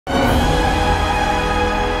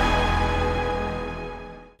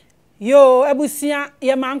Yo, ebusia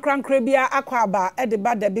ye mankrankre bia akwaba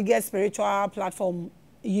edeba the biggest spiritual platform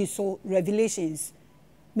yiso revelations.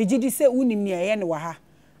 Mejidi se unim ne ye ne wa ha.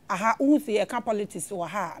 Aha unse ye ka politics wa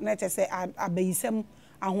ha na che se abayisem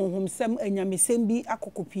ahonhomsem anyamesem bi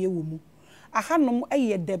akokopie wo mu. Aha nom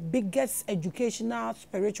eye the biggest educational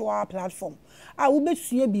spiritual platform. A wo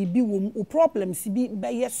besua bibi wo mu problems bi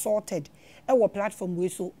be sorted. Ewo platform we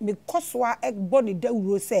so me koswa egboni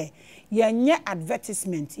dawuro se ye nye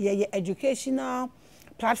advertisement ye educational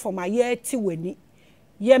platform a ye ti weni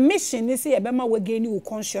ye mission ni se ye bema we gain you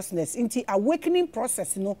consciousness into awakening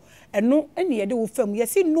process no eno ene ye de wo fam ye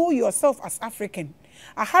see know yourself as African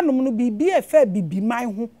ahanom no bibi e fa bibi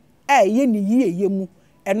man ho ye ni ye mu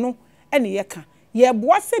eno ene ye ka ye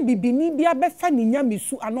boa se bibini bia be fa ni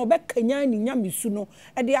nyamesu ana obe kanya ni nyamesu no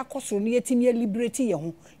e de akosoro no yetini liberate ye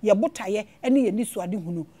ho ye botaye ene ye ni suade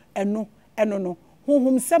hunu eno no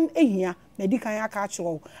honhomsam ehia medikan aka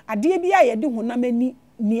akiro ade bia ye de honamani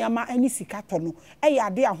niama ani Sika to no e ya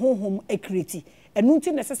ade a honhom ekreti enu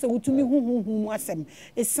nti na sese wutumi honhom asem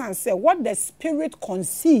esan say what the spirit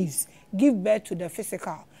conceives give birth to the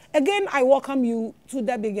physical. Again, I welcome you to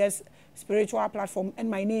the biggest spiritual platform,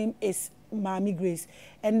 and my name is Maame Grace.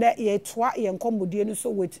 And ye twa ye nkombodie no so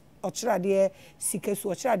with ochirade Sika so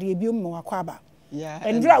ochirade biom no akwaba. Yeah.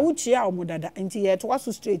 And bra wuchia omodada nti ye twa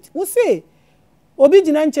so straight. Wo say obi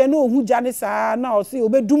gina nche no ohu jane sa na o say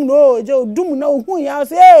obedum no je odum na ohu ya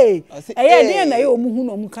say eye de na ye omuhu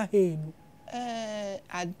no muka he no.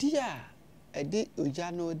 Ade a ede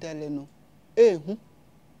oja no dele no ehu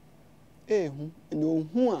no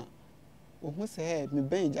ohu a ohu say me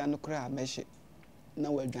ben ja no kra mehye na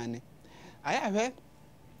wadwane ayahwe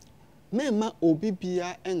mema obi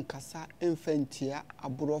bia enkasa emfantia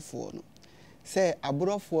aborofo no say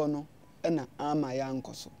aborofo no na ama ya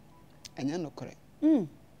nkoso enye no kre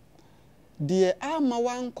die ama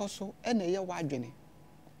wa nkoso na ye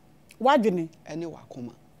wadwene ene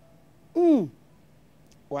wakoma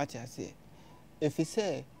what I say if you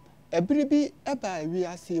say ebiribi eba wi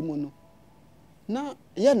ase mu no na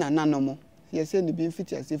ye nananom ye say ni bi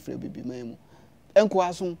mfiti ase fra bibi man mu enko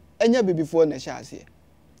aso enya bibifo na sha ase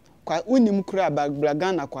kwa unim kura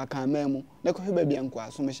bagbraga na kwa kan man mu na ko hwe bia enko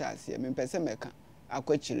aso me sha ase me pese meka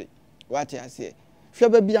akwachire what I say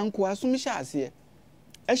hwe bia enko aso me sha ase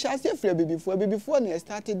e sha ase fra bibifo na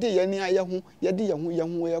started dey ye ni aye ho ye de ye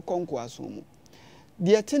ho ye konko aso mu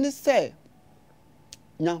de tene say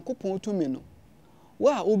Nyankopon tumi no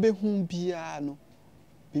wa obehu bia no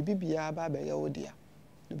bibi bia ba be ye odia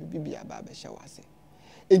no bibi bia ba be hye wase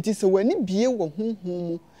enti se wani bie wo honhom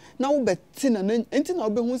mu na wo beti na enti na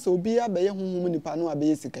obehu se obia be ye honhom nipa no abe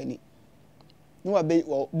yesikani no abe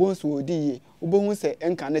bonso odi ye obehu se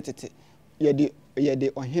enka ne tete ye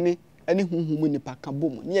de ohene ene honhom nipa ka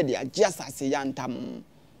bom ne ye de agye asase ya ntam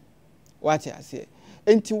what I say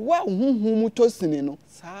enti wa honhom tosini no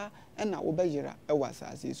saa na wo bejira e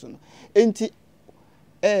wasase so no enti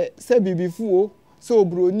se bibifuo se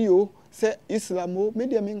obroni o se islam o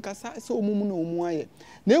media menkasa se omum na omu aye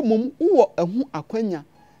na emum wo ehu akwanya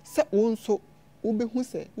se wonso obehu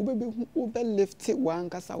se obebehu obe lift one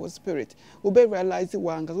kasa wo spirit obe realize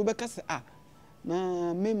one kasa obe kasa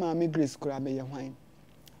na me Maame Grace kura me ye hwan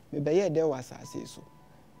me be ye de wasase so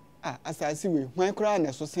asase we hwan kura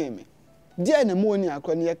na so sen me de na mo ni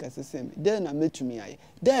akro ne yakase sem de na metumi aye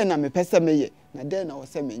de na me pese meye na de na wo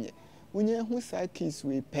se menye wonye hu sakis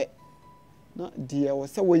we pe na de wo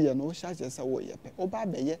se wo ye no sha se wo ye pe oba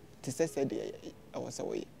be ye te se de wo se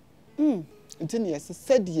wo ye ntini yes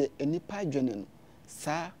se de enipa adwene no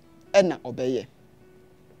sa na obeye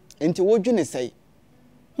enti wo dwene sei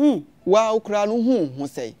wa okra no hu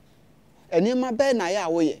sei enima be na ya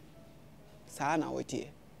wo ye sa na wo tie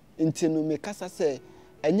enti no me kasa se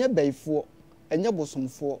enye baifo enye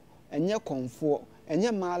bosomfo enye konfo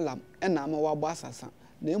enye malam na ama wabo asasa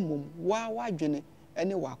na emom wa wadwene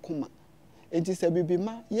ene wakoma enti se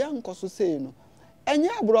bibima ye nkoso sei no enye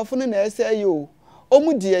aborofo no na ese ye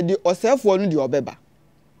omu die di osefo no di obeba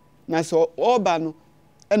na so oba no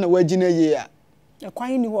na wagina ye a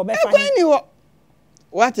ekwan ni ho be fa ekwan ni ho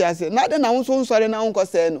what I say na de na wonso nsore na wonko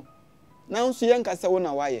sei no na wonso ye nkasa wo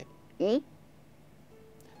na waye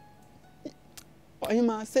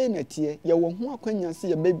ohima say na tie ye wo ho akwanya se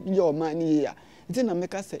ye ba ye o man ye ya nti na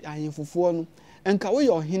meka se ahemfofo no enka wo ye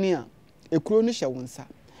ohene a ekuro no hye wonsa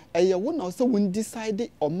eye wo na so won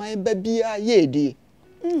decide o man ba bia ye die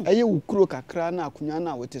eye wo kuro kakra na akonya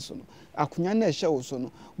na wote so no akonya na hye wo so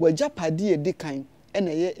no wajapade ye dikan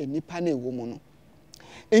na ye enipa na ewo mu no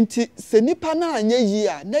nti se nipa na anya yi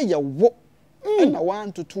a na ye wo na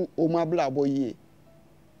wantoto o mablabo yi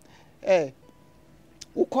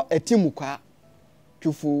uko etimu kwa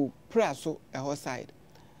tufu praso eho side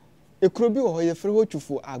ekuro bi wo ho ye fere ho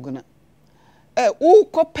twufo agona wo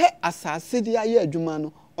kope asase dia ye adwuma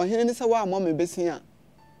no ohene ne se wa amọ me besin a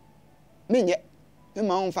menye me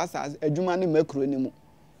ma won fa asase adwuma ne makuro ni mu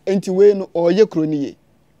enti we no oye kuro ni ye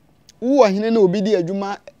wo ohene na obi di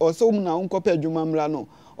adwuma ose wo na won kope adwuma mra no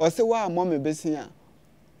ose wa amọ me besin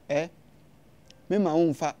a me ma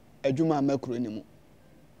won fa adwuma makuro ni mu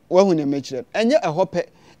wa hu ne mekire enye ehope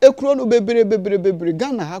ekuro no bebre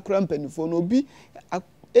Ghana ha kura mpanifo no obi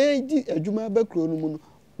di adwuma bakuro no mu no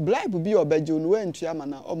bribe bi obaje no wantu ama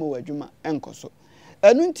na omo wadwuma enkoso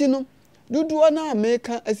enu nti no duduo na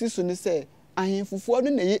America asiso ne se ahemfufo no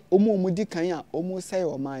na ye omo di kan a omo sai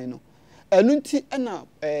oman no enu nti na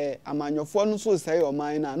amanyofo no so sai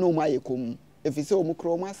oman na omo ayekom efise omo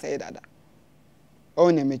kro omo sai dada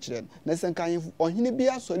o ne mekire na se kan ahemfo ohene bi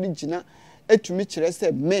asori gina etumi kire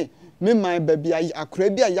se me man baby akura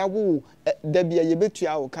bi ayawo da bi ye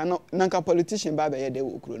betua wo kan nanka politician ba ye de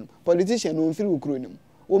wo kuro no politician no mfiri wo kuro no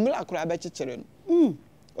wo mira akura ba kikire no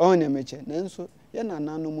o ne meche nanso ye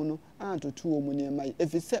nanano mu no antoto wo mu ne mai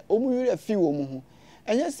efise o mu yure fi wo mu ho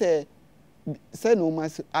enye se no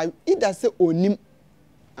mas ida se onim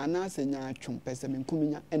ana se nya atwom pese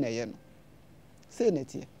menkuminya ena ye no se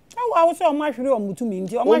netie awo so o ma hwere o mutumi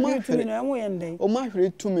nti o ma hwere tumi no enwo ye ndai o ma hwere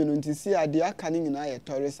tumi no nti si ade aka ne nyina ye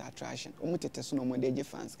tourist attraction o mutete so no mo de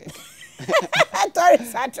fans keke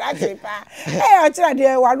tourist attraction pa o kira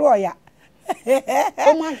de walo oya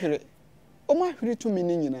o ma hwere tumi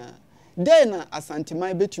ne nyina dey na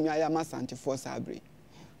asanteman betumi aya ma asantefo sabre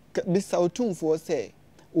bisa otumfo se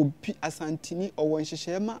obi asantini owo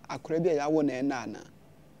nhyehyɛ ma akora bi ya wo na ena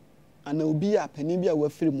ana obi a pani bi a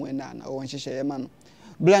wafiri mu ena na owo nhyehyɛ ma no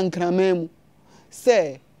blankramem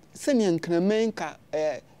se ne nkramem ka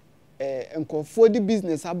enkofo di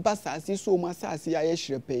business abasa asi so ma asase ya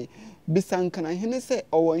hyerepe bisa nkana hene se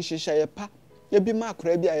owo nhyehyɛ pa ye bi ma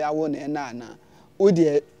akora bi ya wo na ena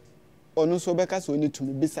odi ono so beka so ni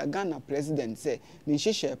tumi bisa Ghana president se ni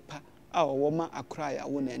nhyehyɛ pa a owo ma akora ya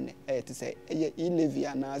wo na ene te se eye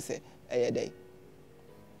ilevia na se eye dai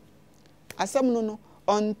asam no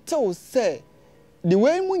until say the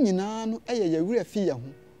way mu nyina no eye ya wura fi ya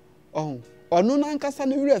ho ono na nkasa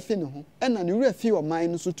no wura fi ne ho ena ne wura fi o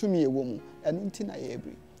man no so tumi ewo mu eno nti na ye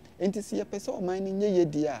ebri enti se ye pese o man no nye ye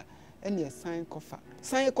di a ene san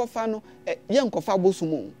kofa no ye nkofa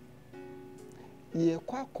bosumu ye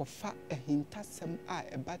kwa kofa ehintasem a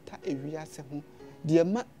ebata ewiase ho de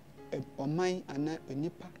ma oman ana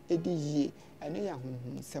onipa edi yie ene ya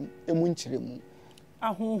honhomsem emu nkyeremu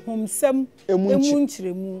ahonhomsem emu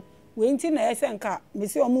nkyeremu we nti na yese nka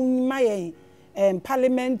mesi omu maye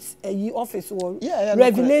parliament office or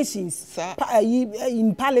revelations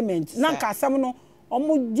in parliament na nka asem no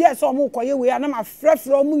omu die so omu koye we na ma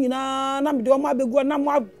frefre omu nyina na me de omu abegu na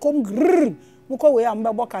mo akom grrr mo ko we am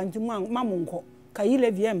bebo kan ti mo nko ka yi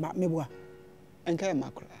levie mba mebua enka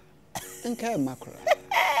makra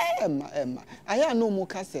emma aya no mu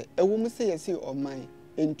ka se ewo mu se yesi oman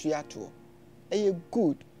entuato eye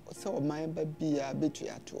good se oman ba bia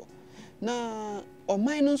betuato na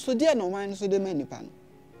oman no so dia na oman no so de manipa no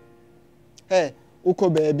uko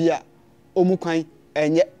ba bia omukwan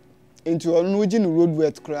enye enti onu no gi no road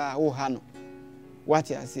wet kra wo ha no what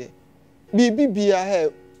ya say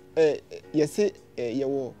bibia yesi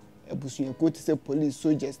yewo ebusuye ko ti se police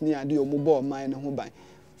soldiers ni ade omubo oman no ho ban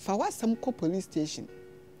fa wasam ko police station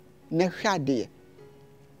na hwade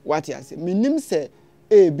what ya say minim se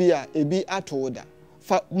ebi atoda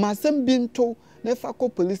fa masam binto na fa ko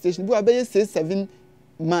police station bi abeye 7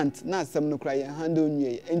 months na asam no kra ye handle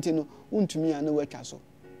nwie enti no untumi ya na watwa so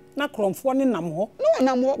na kromfo ne nam ho no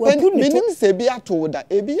nam ho minim se bi atoda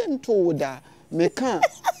ebi entoda meka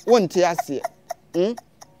wonte ase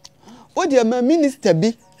odi ma minister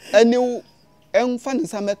bi ene enfa ne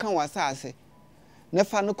sa meka wasa ase na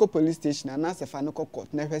fa no ko police station na se fa no ko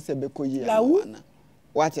court na hwese be ko yi ana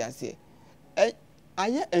what ya say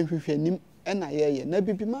aye enhwehwanim ena ye na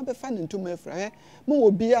bibima be fa ne ntoma afra he mo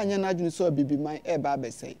obi anya na adwene so bibima ba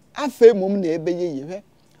besai afa mom na ebe ye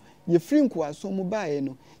ye free nkwaso mu baaye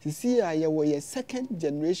no sisi aye wo ye second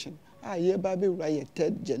generation aye ba be wura ye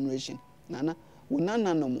third generation nana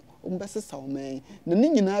wonana no mo ombesesa oman na ni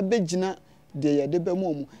nyina begina de ye de be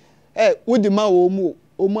mu wodi ma wo mu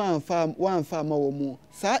omu anfa ma wo mu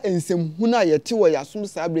sa ensem hu na ye te wo ya som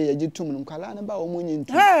sabre ye gitum no kwala ne ba wo mu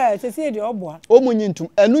nyintum sese de oboa o mu nyintum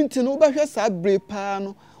enu nti no ba hwe sabre pa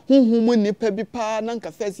no huhu mu nipa bi pa na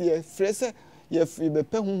nka fese ye frese ye free be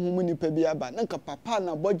pe honhom nipa bi aba na nka papa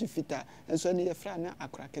na bodge fita enso ne ye fra na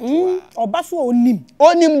akora ketewa oba so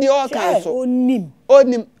onim de o kan so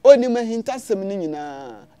onim hintasem ni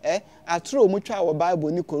nyina atro omutwa wo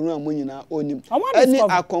bible ni korun amu nyina onim ani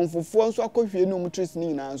akonfofo nso akohwie no omutris ni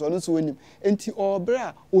nyina nso no so onim enti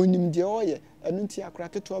obra onim de oye enu nti akora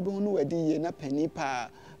ketewa be hu no wadi ye na pani pa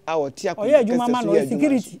a woti akora kese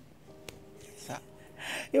security.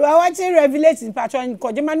 You are watching Revelation patron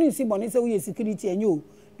kojema no nsi boni say we security enyo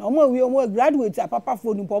na omo graduate apapa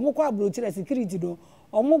phone po omo kwa abrochire security do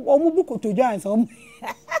omo bu kotodwan so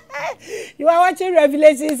You are watching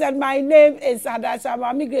Revelations and my name is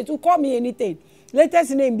Maame Grace. You call me anything.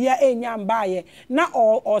 Latest name be Enyam Baye. Na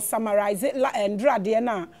or summarize it and draw there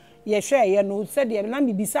na ye share ye no said ye na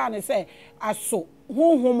me bisa na say aso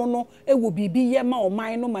honhom no e wo bibi ye ma o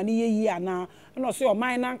man no mane ye yi ana no say o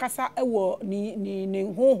man na nkasa e wo ni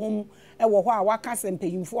honhom e wo ho a waka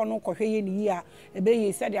sempeyimfo no kohwe ye ni yi a e be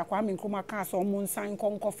ye said akwa me nkoma ka so mo nsan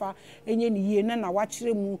konkofa enye ni yi na wa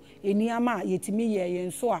kire mu eni ama yetimi ye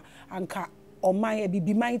nso a anka o man e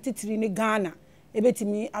bibi man titiri ni Ghana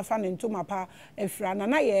ebetimi afa ne ntoma pa efra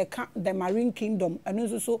na ye ka the marine kingdom eno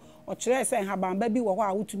nso so o kire se habamba bi wo ho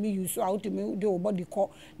a wutumi use a wutumi de wo body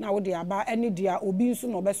ko na wo de aba eni dia obi nso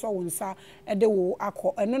no beso wo nsa e de wo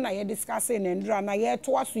akọ eno na ye discuss na ndra na ye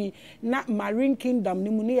to aso na marine kingdom ni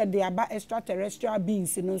mu ne ye de aba extraterrestrial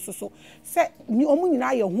beings no nso so se ni omu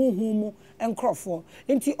nyina ye honhom mu enkrofo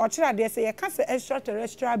enti o kire de se ye ka se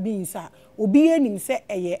extraterrestrial beings a obi enim se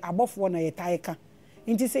eye abofo na ye taika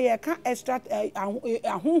Inti say you can extract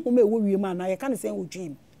ahonhom e wo wiem ana you can say wo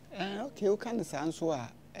dream okay you can say anso a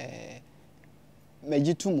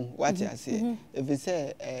magitumu what you say if you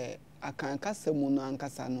say akan kasa mu no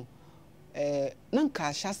ankasa no na nka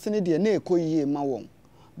ahyase ne de na ekoyie ma won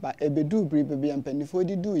ba ebedu bribe bi ampanifo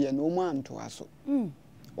di du ye no mu anto aso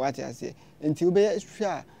what you say inti we be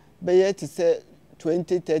hwa be ye to say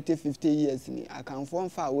 20 30 50 years ni akan fo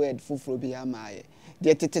mfa word foforo bi amaye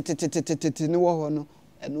de tetetetetetete ne wo ho no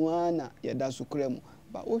eno ana ye da so kura mu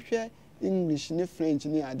ba wo hwe English ni French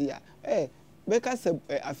ni ade a be ka se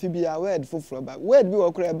afibia word foforo ba word bi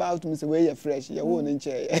wo kura about me say we ye fresh ye wo no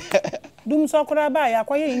nche dum so kura ba ya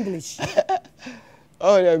kwaye English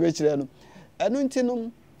oh ya be kire no eno nti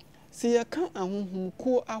no si ye ka ahonhom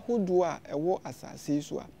ko ahodo a ewo asase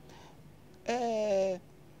so a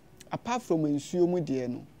apart from Nsuo mu de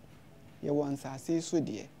no ye wo ansase so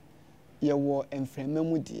de ye wo enfrema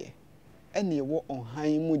mu de ene ye wo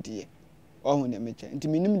onhan mu de ohun ne meche nti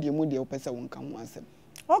minim de mu de wo pese won kan ho asem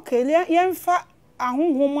okay yemfa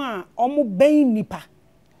ahonhom a omo ben nipa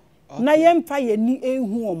na yemfa ye ni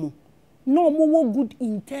ehu omo na omo wo good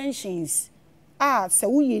intentions se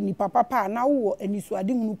wo ye nipa papa na wo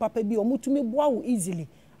anisuade hunu papa bi omo tumi boa wo easily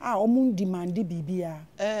omo demand bibia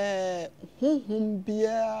honhom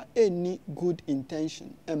bia any good intention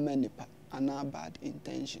emanipa ana bad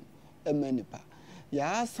intention emanipa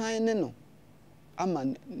ya sign no ama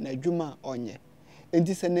na dwuma onye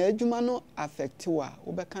enti se na adwuma no affect wa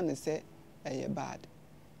obeka ne se eye bad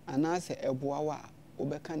ana se eboa wa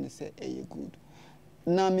obeka ne se eye good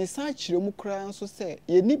na misa kire mu kra nso se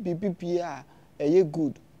ye ni bibibia eye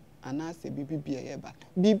good ana se bibibia eye bad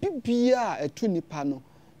bibibia etu nipa no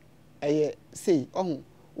eye say ohun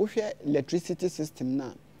wo hwe electricity system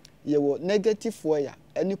na ye wo negative wire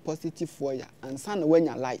any positive wire ansa na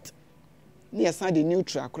wanya light na yesa de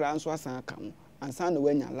neutral kra nso asan aka ho ansa na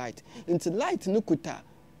wanya light into light no kuta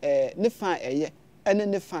ne fa eye ene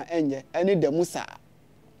ne fa enye ene da musa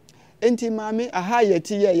enti maame aha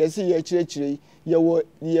yeti ye yesi ye kirekire ye wo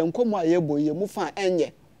ye nkomo a ye boye mu fa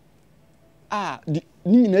enye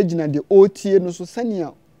ni nyina gina de otie no so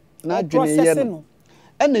sania na adwene ye no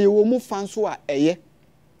ene ye wo mu fa nso a eye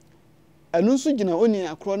anu nso gina oni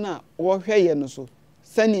akro na wo hwe ye no so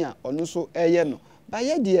sania ono so eye no ba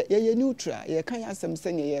ye de ye neutral ye kan asem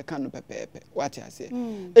sania ye kan no pepepe what you say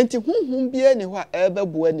enti hunhun bia ni ho a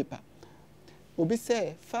ebebo anipa obi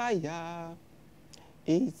say fire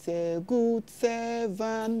it's a good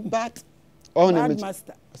servant but bad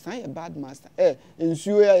master say a bad master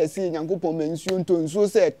Nsuo ya yesi Nyankopon ma nsuo nto nsuo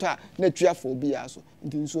say to na tuafo bi ya so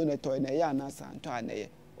enti nsuo na to na ya na san to na ye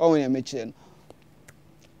ohun ya mechire no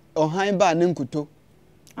ohan ba ne nkuto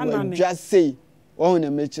just say ohun na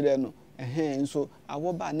mechire no nso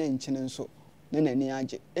awo ba na nchine nso na nani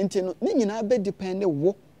age enti no ni nyina be depend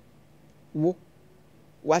wo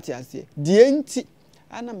what you say die enti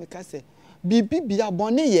ana meka say bibibia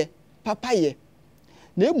bone ye papa ye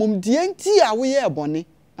na emum die enti a wo ye bone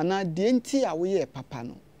ana die enti a wo ye papa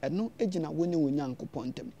no eno egina wo ne Onyankopon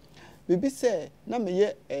ntem bibi say na me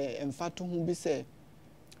ye emfato ho bi say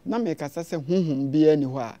na me kasa say honhom bia ni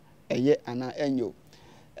ho a eye ana enyo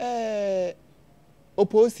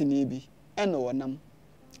opposing ni bi eno wonam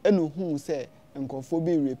eno hu se nkofo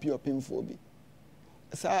bi repi opemfo bi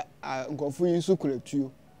sa nkofo yin su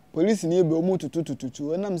kuratuo police ni ebe omu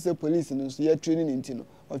tutututu enam se police no so ye training nti no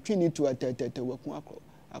otwe ni tu atatata waku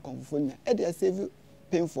akonfo nya e dey save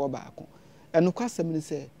pemfo ba akon eno kwasem ni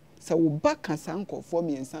se wo baka sankofo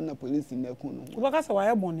miensa na police na ku no wo baka se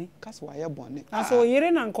waye bone kase waye bone aso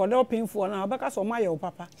yire na nkode pemfo na baka se ma ye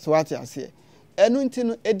papa so what you say eno nti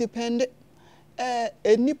no e depend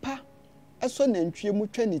enipa eso na ntwe mu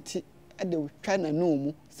twa ni ti e de twa na no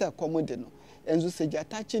mu se komode no enzo se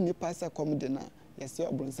jatachi nipa se komode na yesi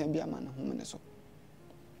obronsan bi ama na homo ne so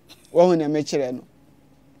wo na mekire no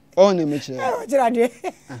o na mekire o jira de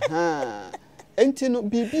aha enti no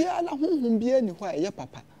bibia la honhom bia ni ho eye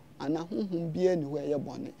papa ana honhom bia ni ho eye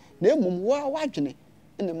bone na emum wa wadwene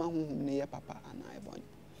ene ma honhom ne ye papa ana eye bone.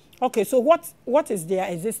 Okay, so what is their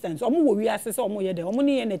existence? Omo wo wiase se omo ye de omo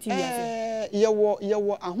ni ye na ti wiase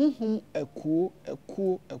yewo ahonhom akuo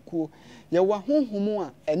yewo ahonhom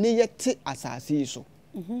a ene ye te asase so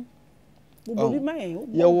bobi mai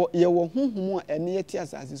yewo honhom a ene ye te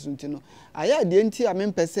asase so ntino aya de nti a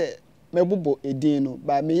mempese mebubo edin no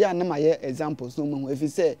ba me ya na maye examples no mu efi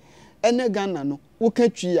se ene Ghana no woka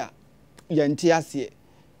twi a ye nti ase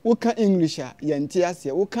woka English a ye nti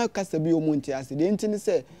ase woka kasa bi omu nti ase de nti ni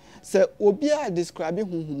se obi a describe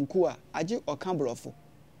honhom ku a age okambrofo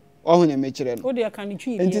ohun emekire no o de aka ni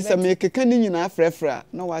twi nti se me keka ni nyina afrefra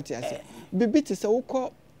na wate ase bibi ti se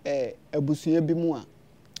wokọ abusua bi mu a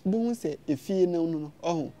bu se efie na no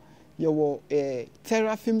ohun yewo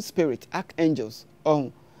seraphim spirit archangels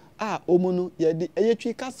ohun omo no ye de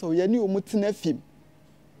eyetwi kasa ye ni omo tena fim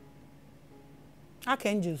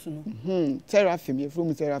archangels no seraphim ye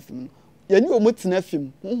from seraphim no ye ni omo tena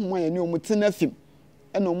fim honhom ye ni omo tena fim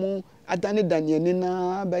eno mu adane daniel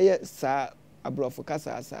na baye sa abrofo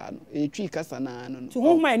kasa asa no etwi kasa na no to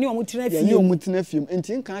honhom ye ni omo tena fim ye ni omo tena fim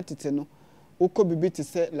enti nka atete no wokọ bibi te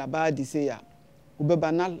se labadi se ya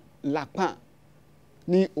obeba na lakpa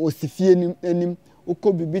ni osifie ni anim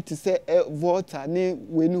wokọ bibi te se volta ni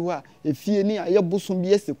weni ho a efie ni aye bosom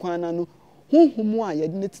bi esekwana no honhom a ye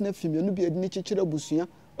de tena fim ye no bi ye de chichira busua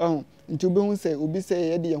nti obehu se obi se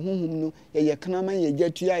ye de ye honhom no ye kanama ye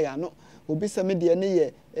gyatua ya no obi se me de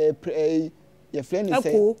ne ye friend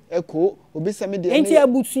se eko obi se me de ne enti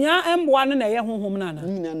abusua emboa no na ye honhom na na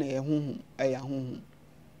nyina na ye honhom ya honhom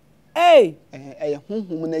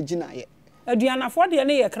honhom na gina ye aduanafo de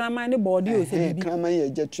ne ye kraman ne body o se bibi kraman ye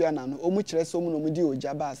gyatua na no omu kire so mu no mu di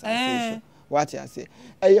oja ba asase so what you say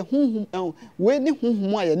honhom we ni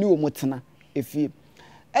honhom a ye ne omu tena efie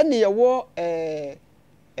ene ye wo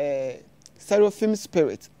seraphim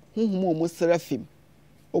spirit honhom omu seraphim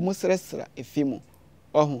omu seresera efie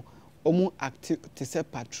ohun omu active to say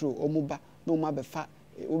patrol omu ba no ma be fa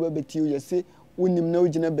obebeti o yesi unim na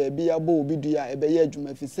ugina baabi abo obi dua ebe ye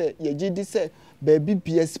adwuma fi se ye gidi se baabi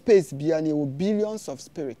bia space bia na wo billions of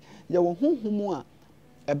spirit ye wo honhom a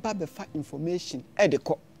eba be fa information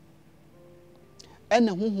edeko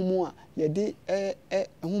ena honhom a ye de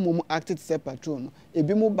honhom active to say patrol no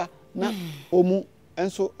ebi mu ba na omu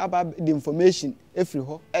enso aba the information efri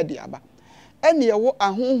ho ede aba ene ye wo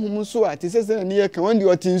ahonhom so a tisese na ne ye kan wande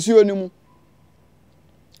otinsuo ni mu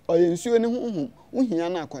oyensuo ni honhom uhia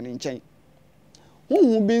na akọ ne nkyɛn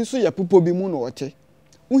honhom bi nso ya popo bi mu na ote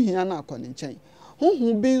uhia na akọ ne nkyɛn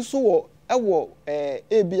honhom bi nso wo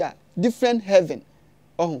ebia different heaven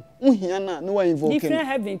uhia na no wa invoke different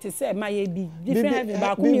heaven to say my bi different heaven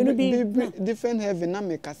ba ko mienu bi different heaven na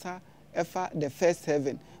mekasa efa the first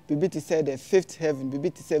heaven bibi to say the fifth heaven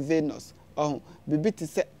bibi to say Venus bibi to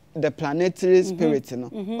say the planetary spirit no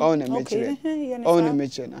na mechire na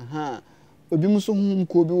mechire obi muso honhom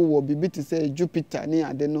ko bi wo bibi te say Jupiter ni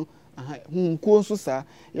ade no honhom ko so sa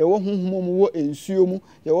ye wo honhom mu wo ensuo mu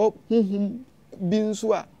ye wo honhom bi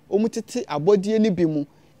nso a omutete abodie ni bi mu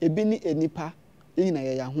ebi ni enipa yin na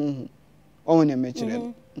ye ya honhom na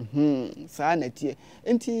mechire saa na tie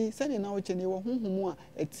enti sane na wo chene wo honhom a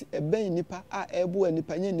eben nipa a ebo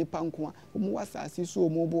enipa nya nipa nko a omu wasase so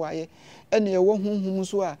omu bo aye ene ye wo honhom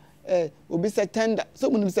so a obi se tender so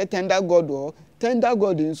munum se tender god tender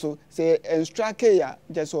god nso se strike ya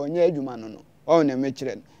just onye adwuma no no na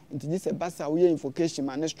mechire nti ji se basa wo ye invocation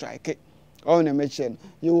man strike na mechire no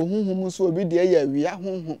ye wo honhom so obi de ya wia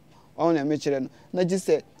honhom na mechire no na ji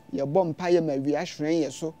se ye bom pa ye ma wia hwren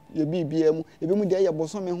ye so ye bibia mu ebi mu de ye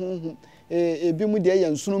bosome honhom ebi mu de ye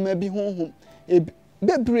nsunuma bi honhom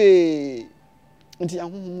bebre nti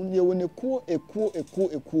ahonhom ye wone ko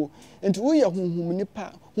ekuo nti wo ye honhom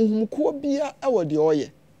nipa honhom ko bia e wo de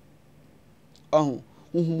oye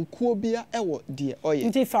honhomkuo bia ewo de oye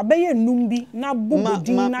nti fa be ye numbi na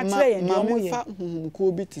bobodin na kire ye de omo ye fa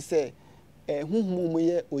honhomkuo bi ti se honhom mu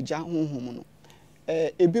ye oja honhom no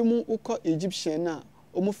ebi mu ukọ Egyptian na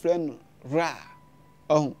omu frɛ no Ra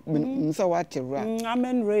nsa what Ra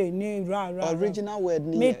amen re ni Ra original word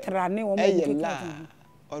ni metra ne omo keka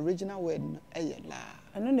original word no la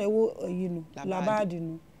ano na ewo yi no labadi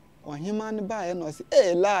no ohima ne ba ye no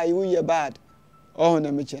se la you ye bad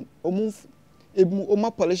na mechen omu ebi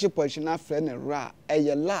oma polish na frɛ no Ra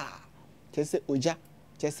la tese oja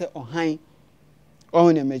tese ohan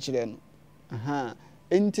na mechire no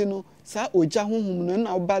enti no sa oja honhom no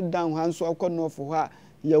na oba down hanso akọ no fo ha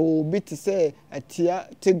ye wo bi te say atia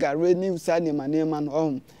tegare ni sa ne manema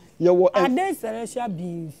no ye wo are they celestial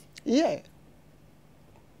beings?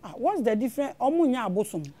 What's the difference? Omunya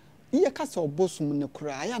abosom ye kasa obosom ne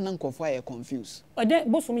kura ya na nkofo aye confused ode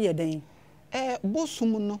bosom ye den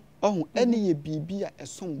bosom no ene ye bibi a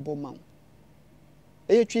esom bo ma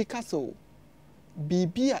twi kasa o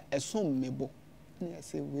bibi a esom mebo na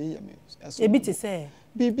say we ye me e bi te say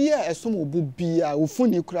bibi a esom obu bia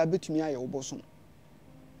ofuni kura betumi aye obosom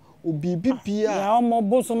obibi bia ya omo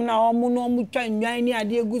bosom na omo no omo twa nwan ni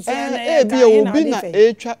ade egusu na ya bia obi na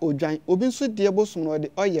etwa odwan obi nso de bosom no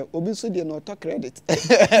de oye obi nso de no to credit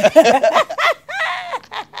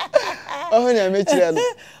na me kire no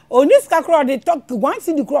onis kakro de talk once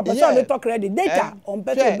in the crop so de talk credit data on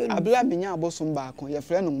better be abla menya bosom ba ko ye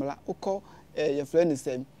frɛ no mla ukọ ye frɛ no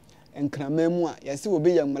sem enkramamu a ye se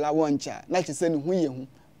obi ye mla woncha na che se ne hu ye hu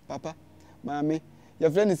papa maame ye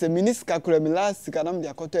friend is a minister kakura mi last sika na me de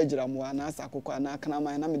akoto agiramoa na asa akokọ na kana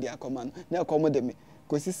man na me de akoma no na ekomo de me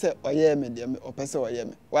kosi se oye me de me opese oye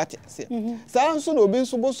me what say sa nso na obi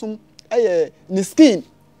nso bosom ni skin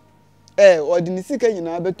odi ni sika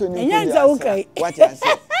nyina beto ni what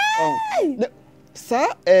say sa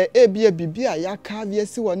bia bibia ya ka bia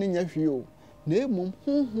si woni nya hwie o na emum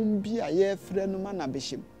honhom bia ye frɛ no ma na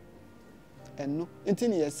behim enno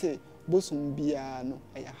ntini ye say bosom bia no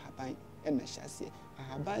haban ena hyase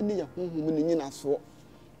ahaban ne ya honhom ne nyina so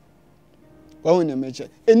wawo na meche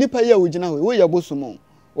enipa ya ogina ho wo ya bosom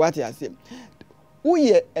what ya say wo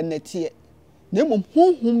ye enete na mom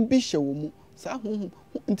honhom bi hye wo mu sa honhom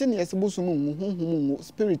ntini ye se bosom honhom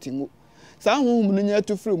spirit ngo sa honhom no nya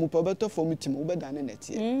to free mu pa beto form tim wo beda ne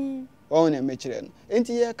nete wawo na meche no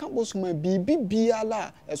enti ye ka bosom bibi bia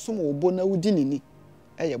la esom wo bo na wudi nini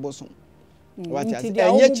eye bosom what is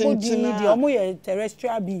enye chinchina the omo ye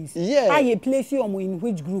terrestrial beings how you place you in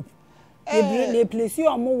which group they place you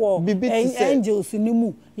wo angels ni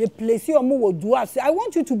mu you place you wo dwarfs. I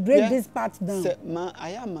want you to break this part down se ma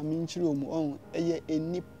aya ma me nchire omu eye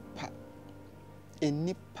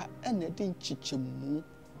enipa ene de nchichemu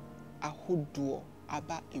ahodo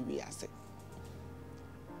aba ewiase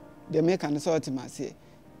de me kan so otimase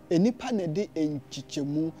enipa na de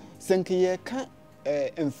nchichemu senke ye ka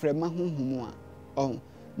enfrema honhom a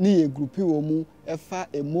ni ye groupi wo mu efa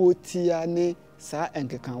emotia ne sa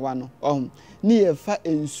enkekanwa no ni ye fa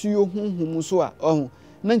ensuo honhom so a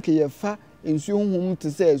na nke ye fa ensuo honhom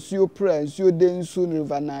te se ensuo pra ensuo densu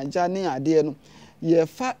river naja ne ade no ye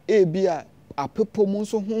fa ebi a apepo mu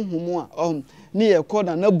so honhom a ni ye kọ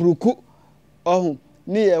na bruku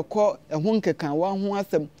ni ye kọ ehun nkekanwa ho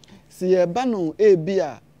asem si ye ba no ebi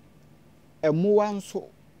a emowa nso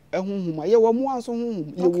ehunhum ye wo mo anso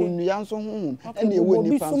hunhum ye wo nua anso hunhum ene ye wo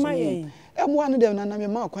nipa anso emo anu dem na me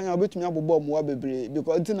ma kwan a obetumi abobo mo bebre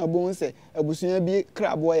because ntina bo nse abusunya bi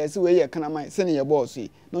krabo ye se we ye kana man se ne ye boss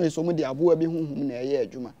yi no ye so mo de aboa bi hunhum na ye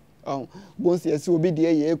adwuma bo nse ye se obi de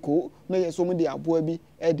ye eko no ye so mo de aboa bi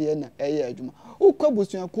de na ye adwuma ukwa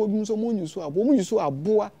abusunya ko bi nso mo nyuso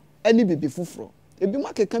aboa ani bibi fufuro ebi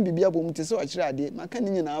makeka bibi abom te se o kire ade maka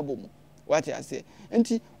ni nyina abom what I say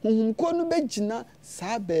enti honhom ko no begina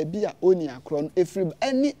sa baabi a oni akro no efri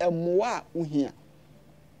ani emoa ohia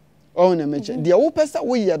na meche de wo pesa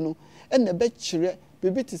wo ye no na be kire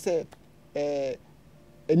bibi te say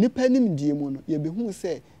enipa nim die mu no ye behu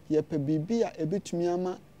say ye pa bibi a ebetumi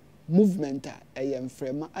ama movement a ye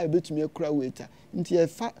mfrema a ebetumi akura waiter nti ye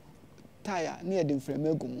fa tire na ye de mfrema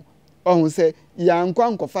agumu say ya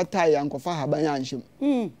nkwa tire ya nkwa haban anhwem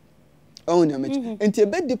na meche enti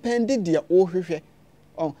ebe depend de o hwehwe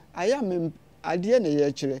aya me ade na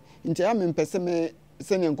ye kire nti aya me mpese me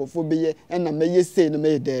sene nkofo be ye na me ye sei no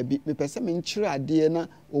me da bi me pese me nkire ade na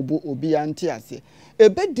obi ante ase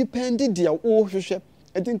ebe depend de o hwehwe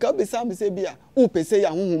enti nka be sam se bi a o pese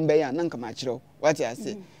ya honhom be ya na nka ma kire what I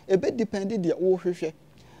say ebe depend de o hwehwe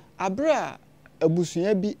abra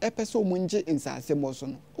abusunya bi epese o munje nsase mo so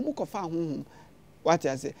no o mu kofa honhom what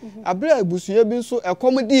I say abra abusunya bi nso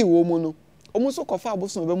ekomdi wo mu no omu so kofa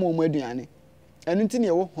abosom be mo aduane enu nti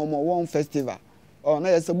ne wo homo won festival na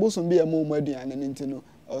yesa bosom bi emo mu aduane nti no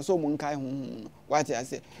so mo nkai honhom no wati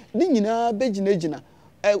ase ni nyina begina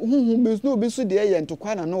honhom bi no obi so de ye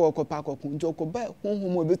ntokwa na no wokopa akoko nti okoba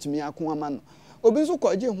honhom obetumi ako ama no obi so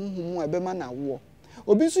kwaje honhom ebema na wo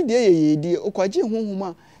obi so de ye yedie okwaje honhom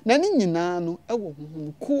a na ni nyina no ewo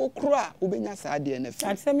honhom ko kura obenya saa de na fi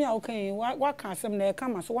asem ya okay wa ka asem na e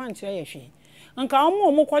kama so wan kire ye hwe nka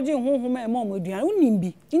omo kwaje honhom e mo aduan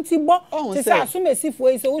unimbi nti bo ti sa so mesifo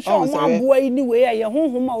e se wo hwe omo aboa yi ni we ye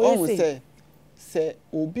honhom a we se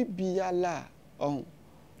obi biala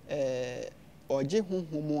oje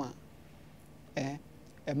honhom a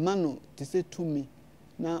ema no te se tumi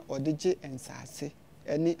na odeje ensase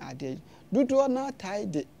eni ade dudu na tai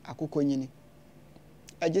de akokonyini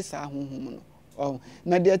aje saa honhom no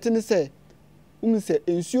na de tene se se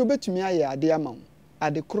nsuo betumi aye ade ama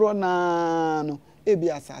ade kro na no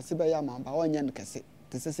ebi asase ba ya ma ba onye nkese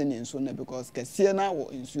te se ne nsuo na because kese na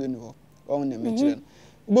wo nsuo ni ho na mechire no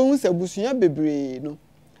bo se busuya bebre no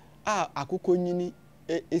akokonyini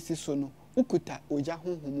esi so no ukuta oja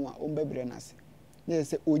honhom a ombebre nase ne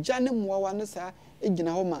se oja ne muawa no sa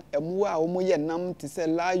egina ho ma emuwa a omoye nam te se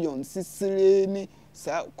lion sisire ni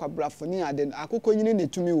sa kwabrafoni ade akokonyini ne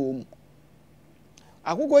tumi wo mu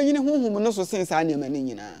akokonyini honhom no so sensa ne ma ne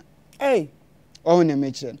nyina na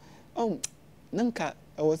mechire nanka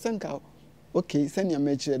wosanka okay sanya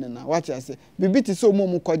mechire na wacha ase bibiti so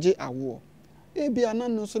mu kwaje awo ebi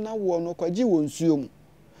ananu so na wo no kwaje wonsuo mu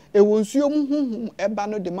wonsuo mu honhom eba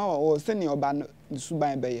no de ma wo sene oba no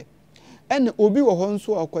suban beye ene obi wo ho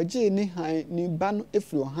nso akwaje ni han ni ba no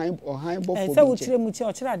efiri ohan bofo se wo kire mu chi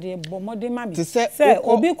o kire ade bo mode ma bi se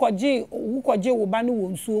obi kwaje wo ba no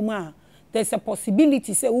wonsuo mu a there's a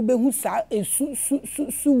possibility say wo behu sa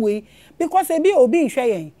esu we because ebi obi hwe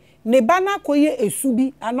yen ne ba na koye esu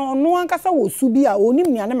bi ana ono ankasa wo su bi a onim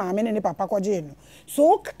nia ne maame ne papa kwaje no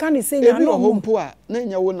so ka ne se nya no hompo a na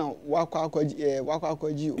nya wo na wakwa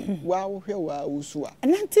akwaji wa wo hwe wa usu a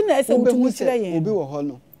nanti na ese wutu kire yen obi wo ho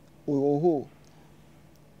no oho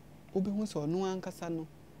obi hu so no ankasa no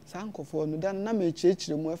sa nkofo no dan na me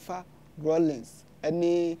chirechire mu efa Rollins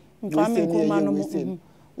ene wese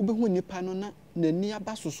obi hu nipa no na nani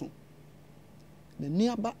aba soso nani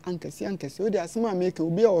aba ankase odi asema make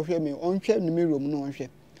obi a ohwe me onhwe no me rom no onhwe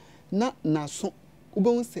na so obi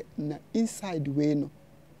hu se na inside way no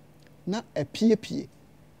na apiepie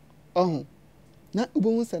na obi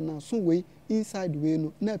hu se na so way inside way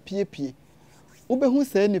no na apiepie obi hu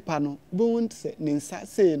se nipa no obi hu se ne nsa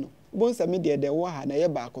sei no obi hu se me de wo ha na ye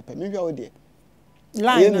ba akopa me hwa wo de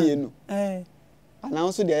line no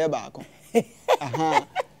ana so de ye ba akọ aha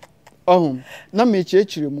na me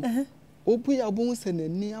chechire mu obu ya obi hu se na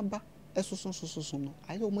ni aba esoso no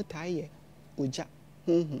aye o mutaye oja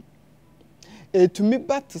etumi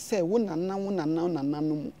bat se wo nana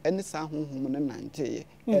no ene sa honhom ne nanteye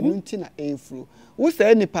enu nti na efru wo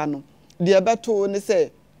se nipa no de ebeto ne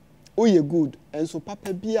se oye good enso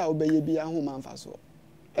papa bia obeye bia ho manfa so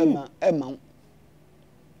ema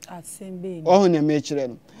asembe ne me kire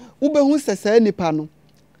no wo be hu se sa nipa no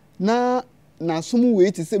na sumu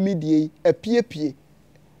we ti se medie apiepie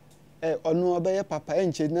ono obeye papa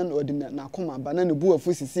enche na odi na koma ba na ne bu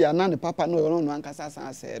afu sisi ana ne papa no ono no ankasa san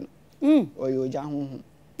ase no oyo ja honhom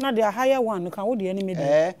na the higher one kan wo de ne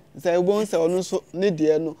medie se wo se ono so ne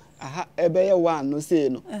de no aha ebeye one no sei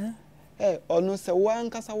no ono se wa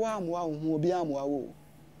ankasa wa amwa ho obi amwa wo.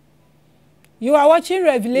 You are watching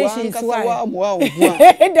Revelations. Why? Obi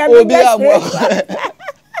amwa.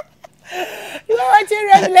 You are watching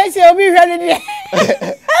Revelation. Obi ready.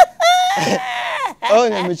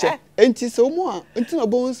 Na me che. Enti so mo a, enti na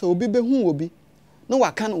bo so obi behu obi. Na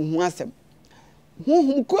waka no ho asem.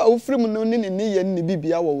 Honhom ko a ofrem no ne ye ne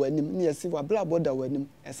bibia wo wanim. Ne yesi wa bla boda wanim.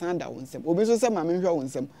 Esan da wonsem. Obi so se ma me hwa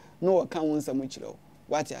wonsem. No waka wonsem kire wo.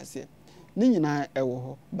 What you say? Ni nyina ewo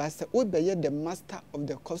ho ba se obeye the master of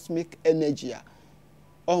the cosmic energy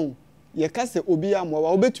ye ka se obi amwa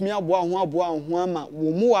wa obetumi aboa ho ama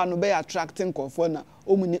wo mu wa no be attracting kofo na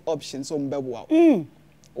omuni options mbeboa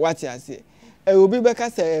what you say obi be ka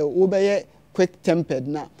se obeye quick tempered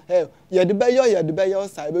na ye de be yo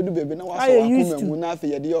sai bedu bebe na waso akomamu na afa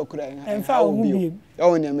ye de okura enfa wo bi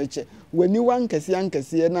ne meche wani wan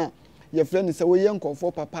kase na ye friend se wo ye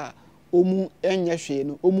nkofo papa omu enye hwe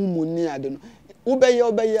no omu munni ade no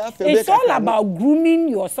obeye afa be. It's all about grooming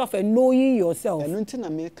yourself and knowing yourself. Eno nti na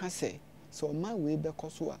me ka se so ma we be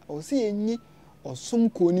koso a o se yenyi osom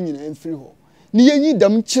ko ni nyina mfiri ho ni yenyi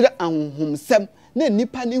dam kire ahonhomsem na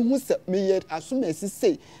nipa ni hu se me ye asom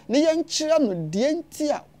asisei ne yen kire no de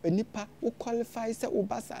nti a nipa wo qualify se wo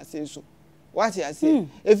basa ase so what you say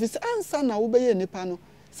if it's answer na wo be ye nipa no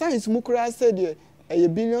science mukura said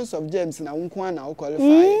billions of gems na wonko na wo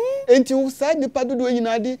qualify enti wo sa nipa dodo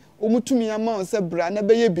nyina di omutumi ama on se bra na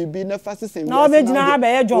beye bibi na fa sesen na obegina ha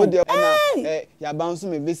beye John ya bounce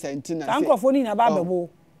me Vincent na se ankrofo ni na ba bebo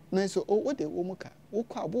na so wo de wo muka wo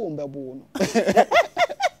kwa bo mbebo no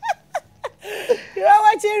you are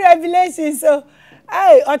watching Revelation so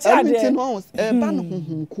ai ochade no ba no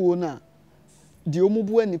honhom kuo na de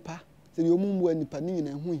omubu anipa se de omubu anipa ni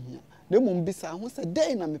nyina ho hia na mum bisa ho se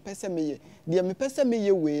dey na mepese meye de mepese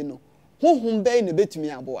meye we no honhom bɛn na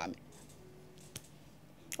betumi aboa me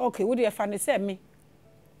okay wo de fa ne se me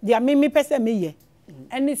de me pese meye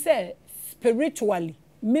and say spiritually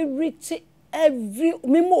me reach every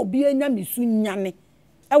me mo obi anya mesu nyane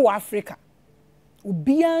e wo Africa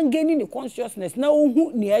obi angeni ne consciousness na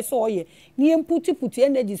ohu ne eso oye ni put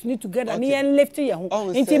energies need together ni en lift ye ho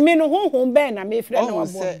nti me no honhom bɛn na me frɛ na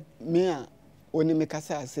wabo me a oni me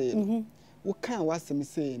kasa ase no wo kan wasem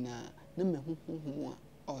sei na me honhom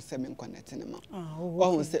a o se me connect ne ma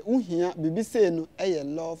o se uhia bibi sei no eye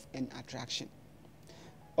love and attraction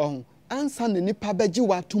ansa ne nipa baji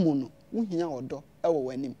watomo no uhia odo e wo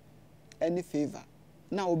wanim any favor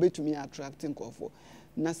na obetumi attracting kofo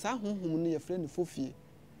na sa honhom no ye frɛ ne fofie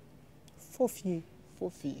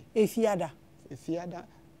efiada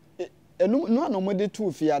enu no anomode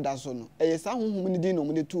tu fiada so no eye sa honhom ni din no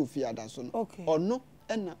mode tu fiada so no ono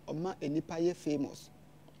na oma enipa ye famous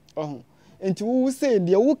enti wo say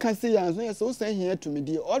de wo ka say yanso ye so san hia tumi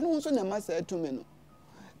de ono nso na ma sa tumi no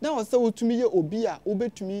na wo say wo tumi ye obi a wo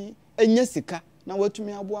betumi enya sika na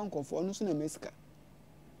watumi aboa nkofo ono nso na mesika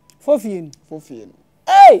fofie no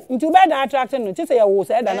nti be da attract no ti say ye wo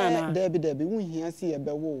say da na debi wo hia say ye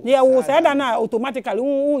be wo ye wo say da na automatically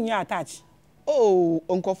wo nya attach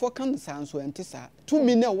nkofo kan sanso ente sa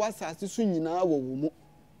tumi na wasase so nyina wo mu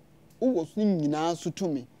wo so nyina so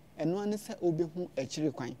tumi eno ane se obehu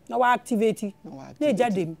akiri kwan na wa activate na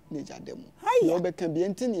jadem na obeka bi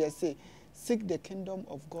ente ne say seek the kingdom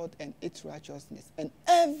of God and its righteousness and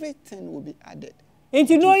everything will be added.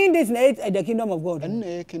 Into knowing this the kingdom of God. And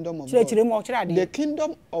the kingdom of God. The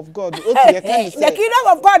kingdom of God. Okay, the kingdom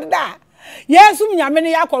of God da. Yes,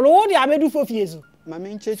 nyame ya kworo wo de abedu fofiezu. Mama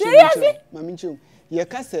nchechi. Mama nchechi. Ye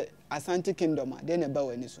ka se Asante kingdom a den eba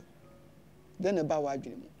wani so. Den eba wa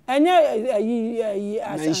adwene mu. Enye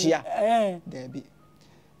Asante. Debi.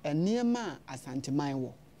 Eniema Asante man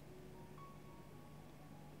wo.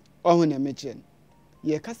 Ohun na mechen.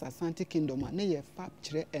 Ye ka se Asante kingdom a na ye fa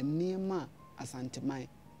kire eniema Asante man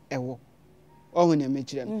ewo. Ohun na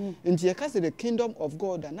mechire nti ye ka se the kingdom of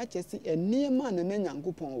God na chesi eniema na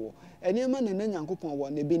nyankopon wo eniema na nyankopon wo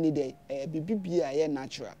na bi ni de bibibia ye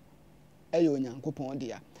natural eyo nyankopon de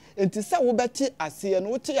ya nti se wo beti ase no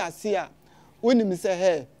wote ase a wonim se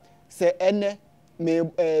he se ene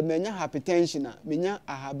menya hypertension a menya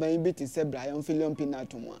ahaban bi te se Brian Philion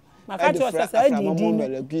Pinato mo maka cho se di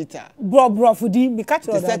bro fudi mi ka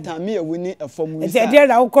cho da se time e woni afom wi sa e de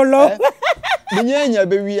ra ukolo menya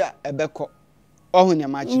be wi a ebekọ ohun ya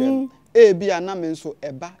ma kire bia na me nso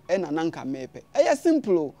eba na nanka mepe eya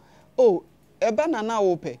simple eba na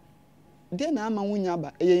wo pe de na ama wunya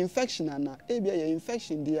ba infection na bia ye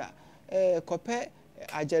infection dia kope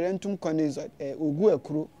agerentum conizo ogu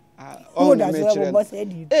akuro ohun ya me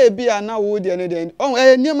kire bia na wo de ne de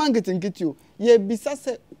ni ma nkitikiti o ye bisa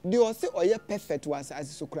se de o se oye perfect was as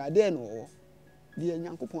so kra de no de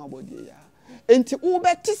nyankopon abode ya enti wo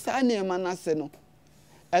beti sa na ma na se no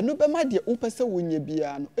enu be ma de upese wonye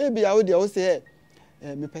bia no bia wo de wo se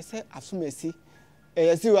me pese asomasi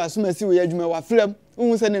yesi wo asomasi wo adwuma wa frem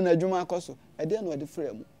hu se ne na adwuma akoso de na ode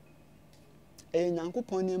frem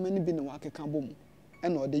nyankopon ne mani bi ne wakeka bom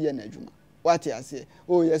na ode ye na adwuma wati ase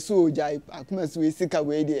yesi o jai akomasi we Sika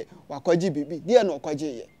we de wakoji bibi de na okoji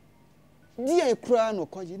ye de kura na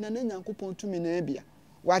okoji na nyankopon tumi na bia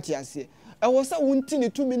wati ase ewo se wonti ne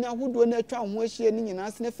tumi na hodo na atwa ho ahie ne nyina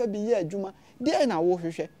ase na fa bi ye adwuma de na wo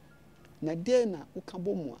hwehwe na de na uka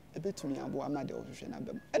bomu a ebetumi abo ama de wo hwehwe na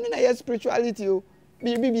bem ene na ye spirituality o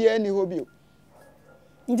bi ani hobi o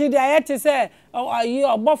nti de ayete se ayi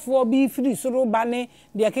obofo bi firi soro ba ne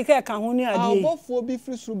de keke ka ho ni ade obofo bi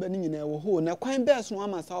firi soro ba ni nyina wo ho na kwan be so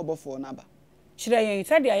ama sa obofo na ba kire yen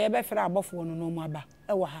se de aye be fere abofo no mu aba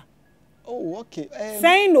ewo ha okay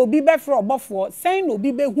sen no bi be fere obofo sen no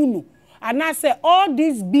bi be hu no and I say all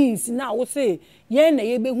these beings now we say yen na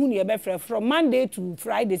ye be hu ye be from Monday to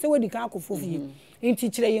Friday say we di kan akofofie nti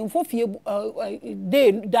kire ye mfofie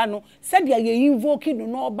day da no said ye invoke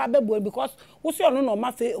no ba bebo because we say ono no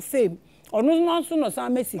ma fame ono no so no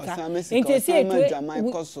san mesika nti say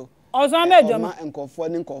to ozama adwama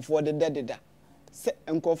nkofo de dededa se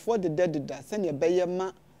nkofo de dededa se ne be ye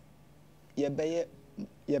ma ye be ye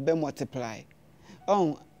ye be multiply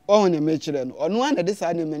on a mature no ono an de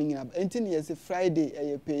sa ne mani nyina enti ne yes Friday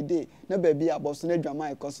e payday na ba bi aboso na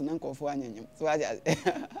dwama ikoso na nkofo anyanyem so wa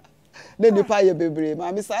na nipa ye bebre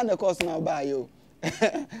ma mi sa na course na ba yo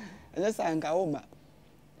ene sa nka wo ma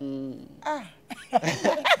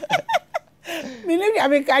mi le ya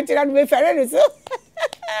be ka tira no be fere no so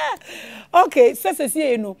okay so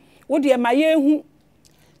see no wo de ma ye hu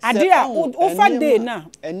ade a wo fa day na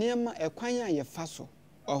enema ekwan a ye fa so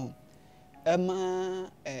ema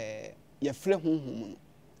ye frɛ honhom no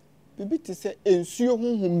bibi ti sɛ ensuo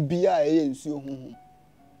honhom bia ɛyɛ ensuo honhom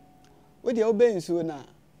wo de wo be ensuo na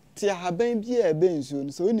ti ahaban bia ebe ensuo no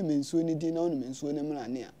so onim ensuo ni din na onim ensuo ne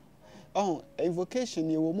mrane a invocation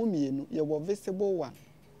ye wo mumienu ye wo visible one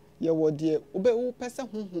ye wo de wo pese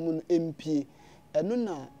honhom no empie eno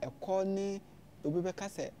na ekɔ ne obi bɛka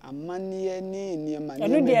sɛ amane ne niema ne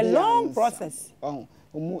eno de long process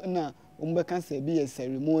na bɛka sɛ bi ye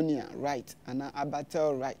ceremonial right ana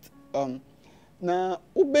abatel right na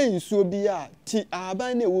ube nsuo bi a ti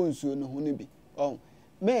aban na ewo nsuo no ho ne bi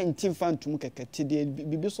me nti fantum kekete de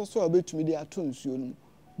bibi so obetumi de ato nsuo no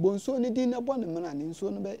bo nsuo ne din na bɔ ne mena ne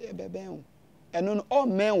nsuo no bɛbɛn ho eno no all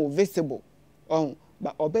men wo visible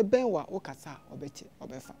ba obɛbɛn wa wo kasa obɛti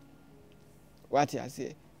obɛfa wati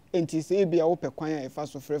ase enti se bia wo pekwan a efa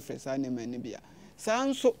so frɛfrɛ sa ne mani bia sa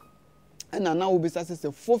nso na wo bisa se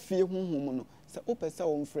fofie honhom no se wo pese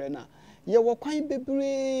wo mfrɛ na ye wo kwan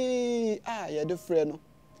bebre a ye de frɛ no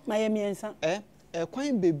ma ye miensa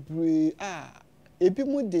kwan bebre a ebi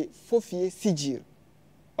mu de fofie sigil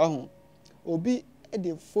obi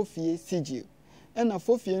de fofie sigil na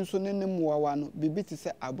fofie nso ne mmoawa no bibi ti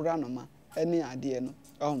se abranoma ene ade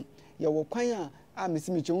no ye wo kwan a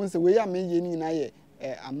mesimi che won se we ya me ye ni na ye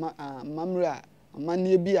mamra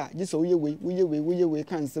amane bi a gise wo ye we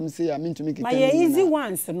kan sem se ya mentumi keka ma ye easy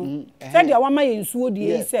ones no said ya wa ma ye nsuo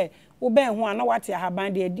de se wo ben ho ana wate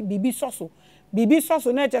ahaban de bibi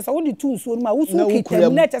soso na chese wo de tu nsuo no ma wo su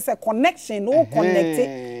kitam na chese connection wo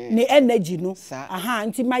connect ni energy no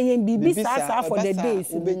nti ma ye bibi sa for the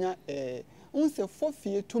days obenya unse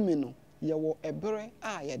fofie tumi no ye wo ebre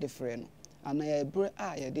a ye de frɛ no ana ye ebre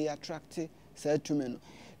a ye de attract sa tumi no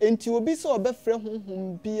enti obi se obɛfrɛ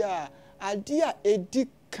honhom bi a ade a edi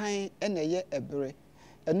kan na ye ebre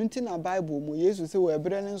enu nti na Bible mu Yesu se wo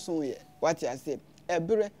ebre ne nso ye wate ase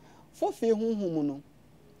ebre fofie honhom no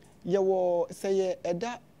ye wo se ye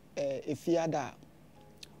eda efiada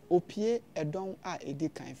opie edon a edi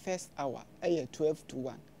kan first hour 12 to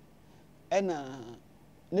 1 ena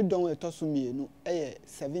ne don etoso mienu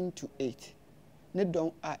 7 to 8 ne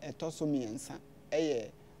don a etoso miensa 2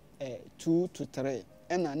 to 3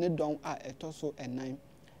 ena ne don a etoso 9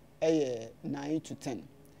 9 to 10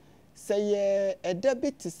 say eda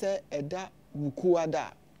bit se eda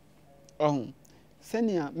wukuada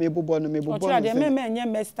senia mebobo no de me enye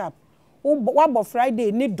messed up wa bo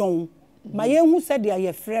Friday ni don ma ye hu se de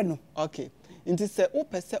aye frɛ no okay nti se wo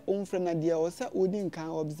pese on frɛ na de o se odi nkan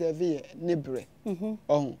observe ye nebre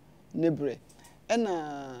nebre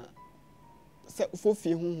ena se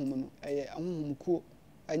fofie honhom no honhom ko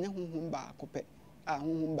anya honhom ba akopɛ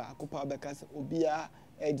honhom ba akopɛ obeka se obia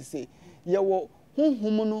edi se ye wo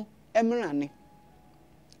honhom no emrane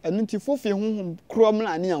enu nti fofie honhom kro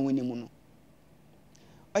mrane awonimu no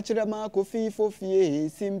achire ma kofi fofie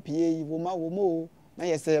simpie yi wo ma wo mo na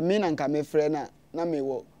yese me na nka me frɛ na me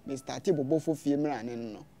wo me start bobo fofie mrane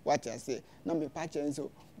no what I say na me pa chen so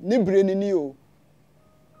ni bre ni o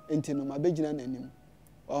enti no ma begina nanim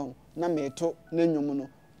na me to na nwom no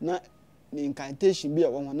na ni incantation bi a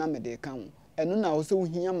wo ho na me de ka ho enu na wo se wo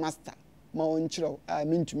hia master ma won kyerɛw a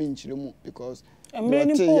mentumi nkyerɛ mu because emre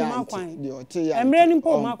ni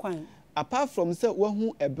po ma kwan apart from say wo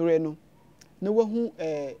hu ebre no na wo hu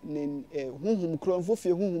honhom kro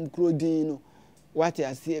fofie honhom kro din no what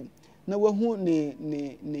I say na wo hu ni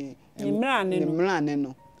mrane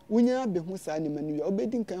no wunya be hu sa ni manu ya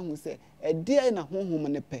obedi nkan hu se ede na honhom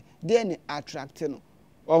ne pe de ne attract no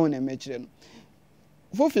wo na mekire no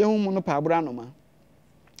fofie honhom no pa abra no ma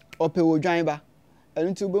ope odwan ba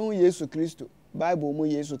enti wo be hu Yesu Kristo Bible mu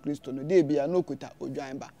Yesu Kristo no de bia no kuta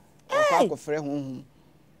odwan ba afa akofre honhom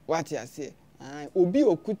what I say obi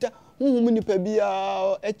okuta honhom nipa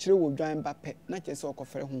bia ekire odwan ba pe na kese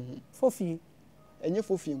okofre honhom fofie enye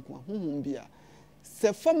fofie nko honhom bia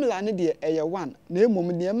se formula ne de eye one na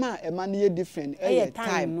emom ne ma ema ne different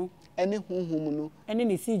time no ene honhom no ene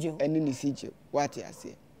ni sigil what I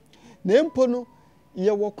say na empo no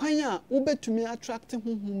ye wo kwan a wo betumi attract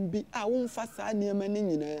honhom bi a wo mfa saa ne ma ne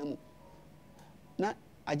nyina mu na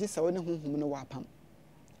agisa wo ne honhom no wapam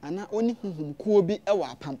ana oni honhom kuo bi e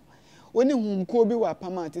wapam oni honhom kuo bi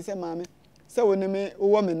wapam a te se maame se woni me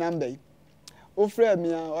wo me number o frɛ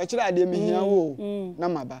me a o kira ade me hia wo na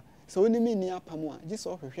maba se woni me ni apam a ji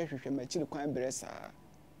so hwehwehwehwe ma kiri kwan bre saa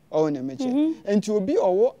o na me che enti obi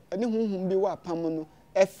owo ne honhom bi wa apam no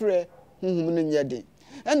efrɛ honhom no nye de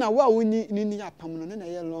na wa woni ni apam no na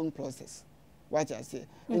ye long process what I say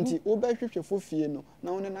enti o ba hwehwe fofie no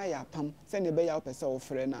na woni na ya apam se ne be ya opese o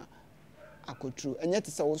frɛ na akotru enye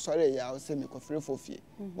te se wo sore ya o se me ko frɛ fofie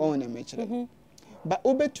o na me kire ba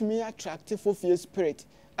obetumi attract fofie spirit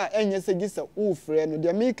a enye se gisa wo frɛ no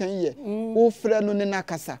de me kan ye wo frɛ no ne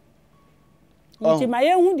nakasa nti ma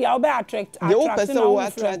ye hu dia wo be attract de wo pese wo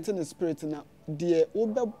attract the spirit na de wo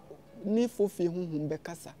be ni fofie honhom be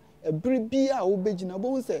kasa ebiri bia wo begina bo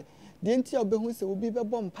hu se de nti a wo be hu se obi be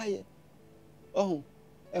bom paye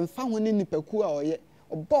emfa ho ni nipaku a oye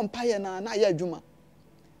obom paye na ye adwuma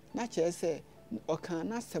na che se okan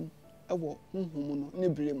na asem ewo honhom no ne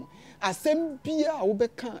bire mu asem bia wo be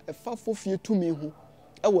kan efa fofie tumi hu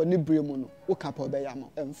ewo ne bire mu no wo kapa be ya ma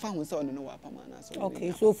emfa ho se ono no wa pama na so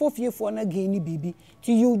okay so fofie fo na gain ni bibi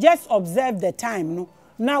to you just observe the time no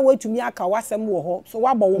na wetumi aka wasem wo ho so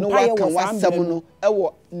wabɔ wo paye wo wasem no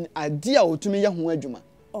ewo ade a otumi ye ho adwuma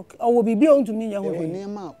okay owo bibi o ntumi ye ho hwe ne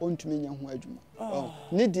ma o ntumi ye ho adwuma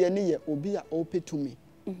ne de ne ye obi a o petumi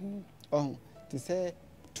ti se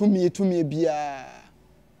tumi bia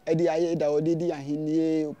edi aye da odi di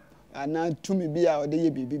ahenie ana tumi bia odi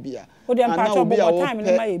ye bibi bia ana obi a time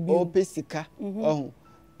ne ma ye bi o pesika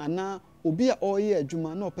ana obi a o ye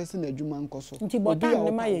adwuma na o pese na adwuma nkoso nti bo time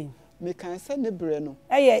ne ma ye me kan se ne bre no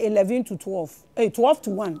 11 to 12 12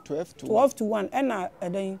 to 1 12 to 1 and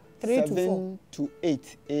then 3 to 4 7 to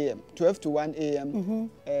 8 am 12 to 1 am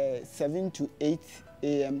 7 to 8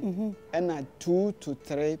 am and 2 to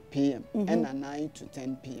 3 pm and 9 to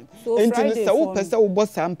 10 pm into the so pesa wo bo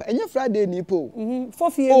sampa enye Friday ni po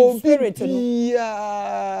fofie spirit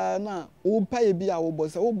no na wo paye bia wo bo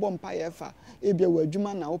se wo bo mpaye fa e bia wo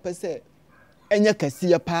adwuma na wo pese enye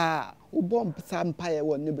kase pa wo bo sampaye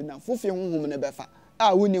wo ne bi na fofie honhom ne befa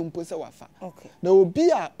a woni mpo se wafa na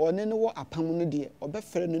obi a one ne wo apam no de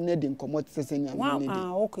obefere no na de nkomot sese nyame ne de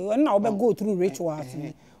okay na obe go through rituals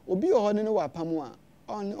obi o ne wo apam a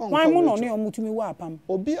why mo no ne omutumi wo apam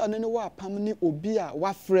obi one ne wo apam ni obi a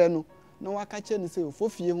wafre no na wakache ne se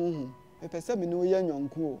fofie honhom pepese me ne wo ye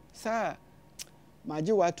nyonko o sa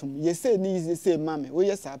maji watum ye se ni ye se mame wo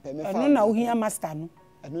ye sa pe me fa no na wo hia master no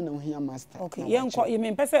eno na wo hia master okay yenko ye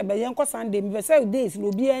me pese be yenko Sunday me pese days no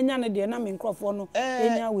obi anya ne de na me nkrofo no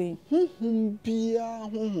enya we honhom bia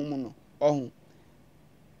honhom no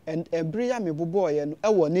and every ya me bobo ye no e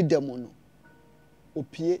wo ne demo no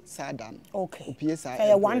opie sadan okay opie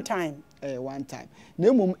sa one time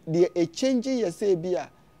na mum de a change ye say bia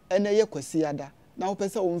ene ye kwasi ada na wo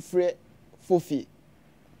pese wo mfre fofie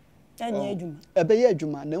anya adwuma ebe ye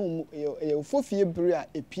adwuma na mum ye fofie bre a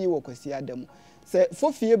epie wo kwasi ada mu se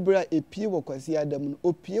fofie bre a epie wo kwasi ada mu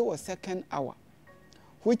opie wo second hour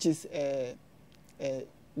which is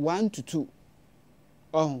 1 to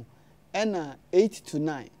 2 and 8 to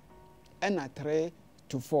 9 and 3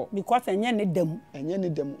 to 4 because enye ne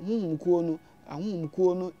dem humkuo no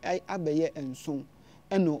ahumkuo no abeye enson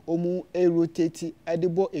eno omu rotate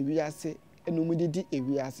adebo ewiase eno mu didi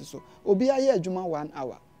ewiase so obi aye adwuma 1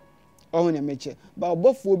 hour ohun meche ba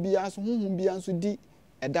obofo obi aso humhum bi anso di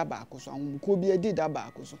eda ba akoso ahumkuo bi edi da ba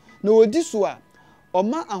akoso na odi so a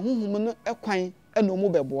oma ahumhum no ekwan eno mu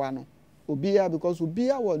beboa no obi ya because obi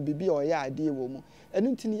ya won bibi oya ade wo mu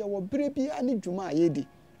eno ntini ya wo bre bi ani dwuma ayedi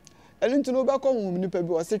enti no be ko hum nipa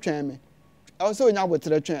bi o se twen me o se onya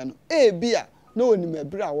botere twen no bia na oni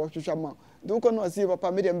mebere a wo hwehwa ma de ko no se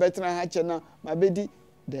papa me de mbetena ha che na ma bedi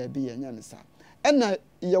da bi enya ne sa ena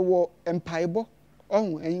ye wo empaibo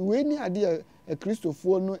ohun we ni ade a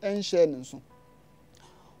kristofo no enhye ne so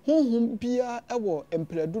honhom bia e wo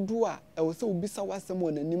empredodo a e wo se obisa wasem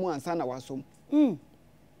onanim ansa na wasom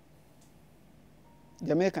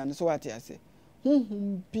Jamaica no so wate ase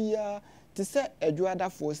honhom bia te se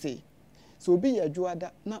adwuadafo se so obi ye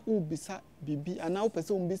adwuada na obisa bibi ana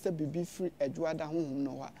opese ombisa bibi free adwuada honhom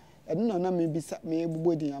no wa eno na me bisa me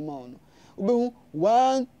bubodi ama ono obehu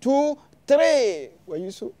 1 2 3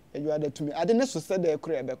 wayi so adwuada tumi ade ne so se de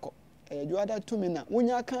ekro ebeko adwuada tumi na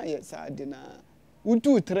wonya kan ye sa ade na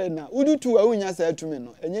udu 3 na udu 2 a wonya sa tumi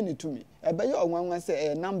no enye ne tumi ebe ye onwanwa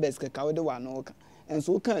se numbers keka wo de wa no ka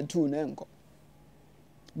enso kan 2 na enko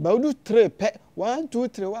ba udu 3 pe 1 2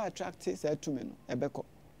 3 wa attract sa tumi no ebeko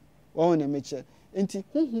wo na meche enti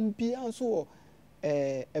honhom bia nso wo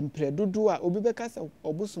empredodo a obi beka sa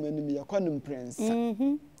obusum anim ye kon imprensa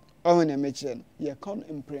wo na meche no ye kon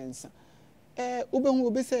imprensa obehu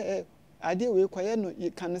obi se ade we kwaye no ye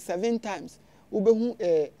kan 7 times Ubehu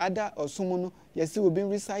ada osomo yesi obi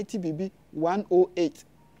recite bibi 108.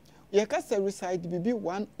 Yekasa recite bibi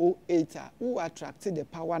 108 who attracted the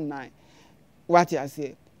power 9. What you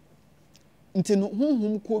say? Nti no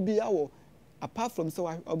honhom ko bi awo apart from so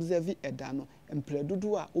observe edano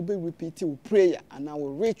empredudu a obe repeat wo prayer and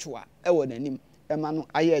our ritual e wo nanim ema no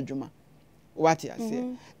aye adwuma. What you say?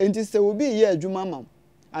 Nti se obi ye adwuma ma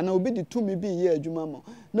ana obi di tumi bi ye adwuma ma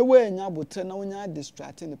na we anya botre na wonya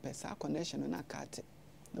distracting the person connection na kate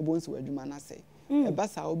na bonsi adwuma na say e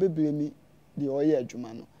basa obebremi di oye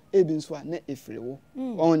adwuma no ebi nso a na efrewo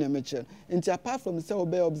on na meche nti apart from say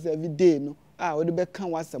obe observe day no wo de be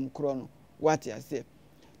kan wasam kro no what you say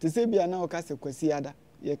to say bia na o ka se kwasi ada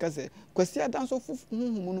ye ka se kwasi ada nso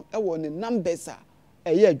huhum no e wo ne numbers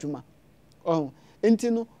a ye adwuma nti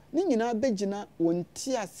no ni nyina begina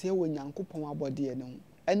wonti ase wo Nyankopon abode ne ho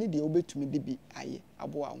ene de obetumi de bi aye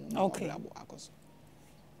abo awo abo akoso.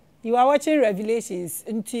 You are watching Revelations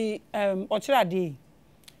nti ochirade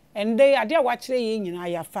and they ade a wachire ye nyina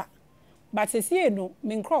yafa but see no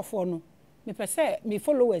me nkrofo no me pese me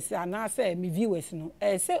followers ana say me viewers no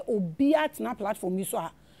say obi at na platform yi so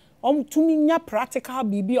a tumi nya practical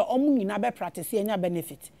bibi a nyina be practice nya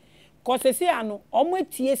benefit cause see ano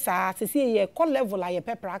etie saa see ye call level a ye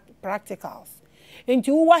practicals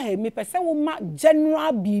enti wo wa he me pese wo ma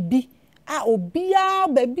general bibi a obia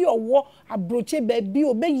baby owo abroche baby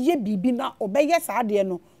obeye bibi na obeye saa de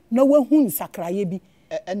no na wahu nsakraye bi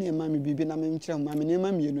ene ma me bibi na me nkyere ho ma me ne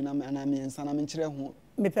ma mienu na me ensa na me nkyere ho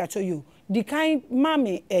me pacho you the kind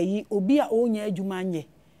mame eyi obi a onya adwuma nye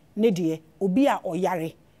ne de obi a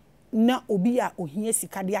oyare na obi a ohia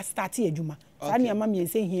sika de start adwuma saa ne ma me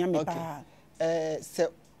ense hia me pa se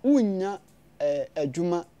unya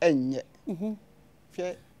adwuma enye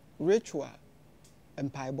hwe ritual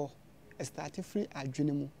empaibo start free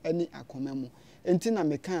adwene mu ene akoma mu enti na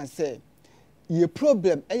me kan say ye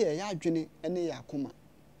problem eye ya adwene ene ya akoma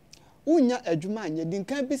unya adwuma anye din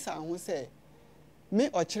kan bisa ho say me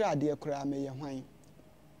ochire ade kura me ye hwan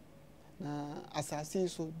na asase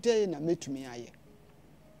so dey na metumi aye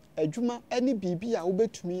adwuma ene bibi a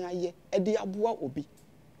wobetumi aye ede aboa obi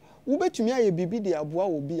wobetumi aye bibi de aboa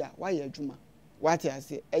obi a waye adwuma wate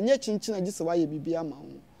ase enye chinchina gise waye bibi ama ho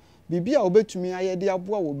bibi a wobetumi aye de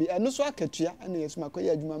aboa obi eno so akatua ene yesuma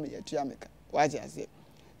koye adwuma me yatua meka wate ase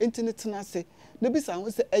internetna ase ne bisa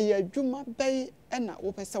ho se eye adwuma bai ena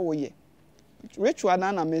wo pese wo ye ritual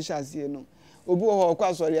na me sha ase no obi wo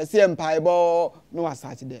kwa sori ase empaibo no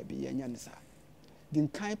wasati da bi yenya ne sa din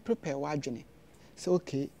kan prepare wadwene so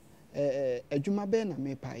okay adwuma bai na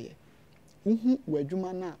me paye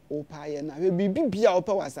wadwuma na o paye na bibi bia wo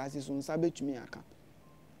pa wasati so nsa betumi aka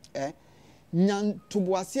nyan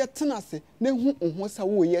tubuase tenase na hu sa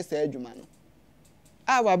wo ye sa adwuma no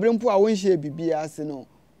a wabrempo a won hie bibia ase no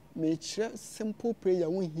me kire simple prayer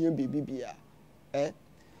won hie bibia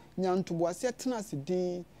nyan tubuase tenase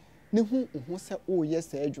din ne hu sa wo ye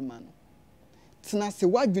sa adwuma no tenase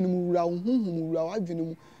wadwene mu wura hu wura wadwene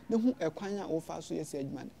mu ne hu ekwan a wo fa so ye sa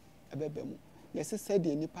adwuma no ebebe mu yesi said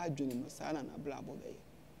the nipa adwene mu sa na brabo be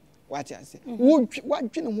wati ase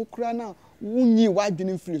wadwene hu kura na wunyi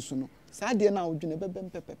wadwene mfiri so no sa de na wodwene bebe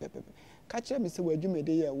pepepepe ka kire me se wadwuma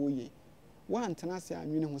de ya wo ye wan tenase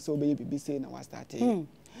anwene hu se obeye bibi se na wa start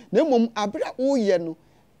na mom abra wo ye no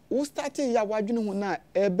wo start ya wadwene hu na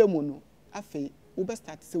ebe mu no afi wo be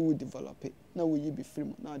start se wo develop na wo yi bi free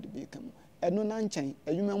mu na de be kam eno na nchen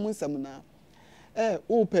adwuma mu nsam na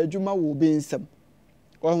wo pa adwuma wo be nsam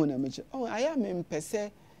wo na meche aya me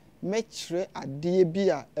mpese mechire ade bi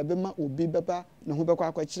a ebema obi beba na ho bekwa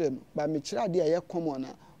akwa no ba mechire ade a ye common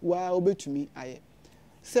na wa obetumi aye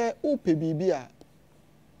se wo pe bibi a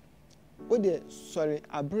wo de sorry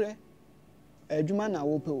abre adwuma na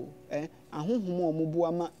wo pe o ahohom o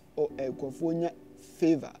moboa ma ekofo nya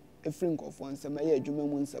favor efiri nkofo nsem aye adwuma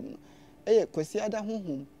mu nsem no kwasi ada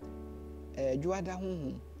hohom adwada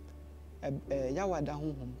hohom yawada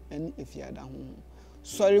hohom ene efiada hohom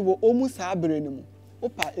sorry wo omu sa abre ne mu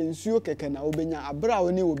opa Nsuo keke na obenya abra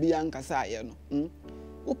oni obi yankasa aye no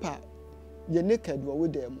opa ye naked wo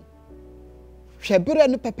de mu hwebere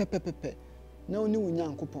no pepepepe na oni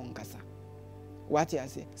Nyankopon kasa wati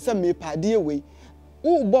ase se me pade we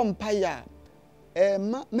wo bom paya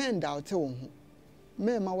ma menda ote wo ho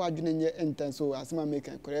me ma wadwene nye intenso asema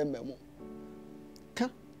make kore mbemo ka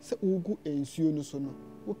se ugu Nsuo no so no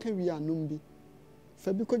wo ka wi anom bi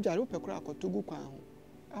fa bi ko jare wo pekora akotogu kwan ho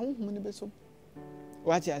ahohom ne beso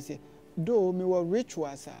wati ase do me wo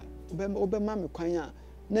rituals a obe ma me kwan a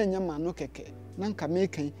na nya ma no keke na nka me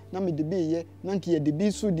kan na me de bi ye na nka ye de bi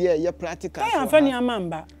su de ye practical so ya fa ni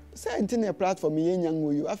amamba say internet platform ye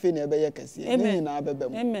nyanwo yu afi na ebe ye kase ni na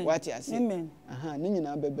abebam what you say aha ni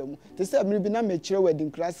na abebam te say me bi na me kire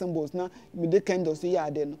wedding class symbols na me de candles ye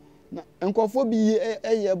ade no na enkofo bi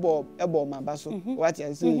eye ebo maba so what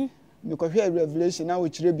you say me ko hwe revelation na wo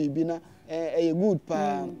kire bibi na eye good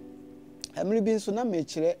pa amri bi so na me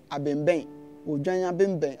kire abemben odwan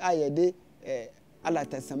abemben aye de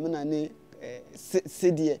alatasamina ne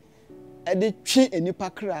sedie ede twi enipa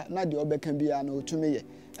kra na de obeka bia na otumi ye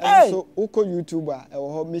so uko YouTuber e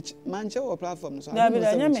wo manche wo platform so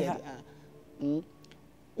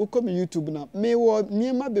uko me YouTube na me wo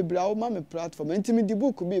niema bebra wo ma me platform ntimi di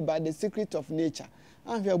book bi by the secret of nature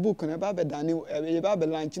ahwe book na ba be dane ye ba be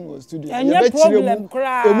launch no studio ye be kire mu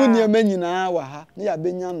emu niema nyina wa ha ne ya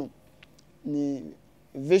benya no ni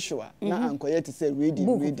visual na ankoye to say reading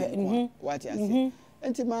what you say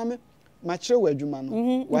enti maame ma kire wadwuma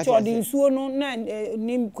no what you say Nsuo no na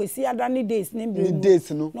nim kwesi adani days nim ni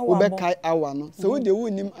days no wo be kai hour no so wo de wo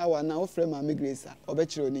nim hour na wo frɛ Maame Grace obe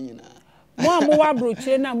kire oni nyina mo amwa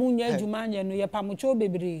brochire na munya adwuma anye no ye pamocho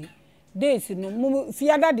bebre days no mu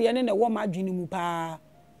fiada de ne wo ma adwini mu pa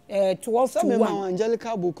 12 to 1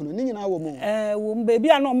 Angelica book no ni nyina wo mo wo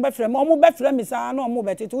baby ana mo be frɛ mo be frɛ mi sa na mo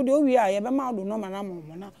betete wo de owi a ye be ma do no ma na mo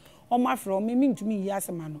na o ma frɛ o mi ntumi yi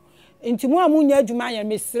asema no enti mo amunya adwuma anye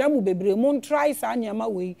me srɛ mu bebre mo try sa anyama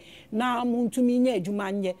we na mo ntumi nya adwuma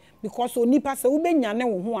anye because onipa se wo be nyane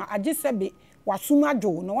wo ho a age sebe wasuma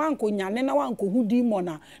dwo na wanko nyane na wanko hudi mo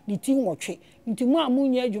na ni ti nwotwe nti mo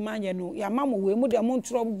amunya adwuma anye no ya ma mo we mo de mo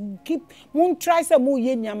ntro keep mo try se mo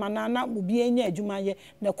ye nyama na obi enya adwuma ye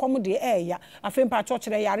na kom de ya afempa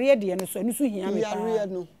chokere yare de no so ni so hia me pa yare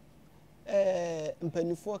no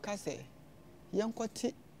mpanifo ka se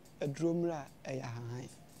yenkoti adromra ya hahan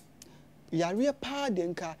yare pa de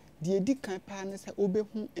nka de edi kan pa ne se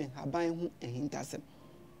obehu enhaban hu ehintasem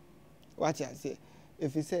what you say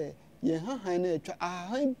if you say ye hahan na etwa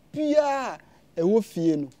ahan bia ewo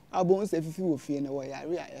fie no abon se fifi wo fie na wo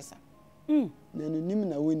yare ayesa na nim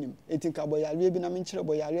na wonim etinka bo yare bi na me nkire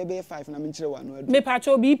bo yare be 5 na me nkire wa no adu me pa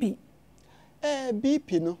cho BP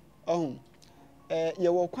BP no ye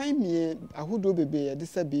wo kwan mi ahodo bebe ye de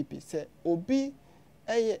se BP se obi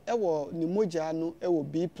ewo ni moja no ewo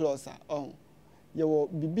B+ ye wo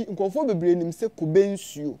bibi nkofo bebre nim se kube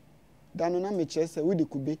nsuo dano na me kire se wodi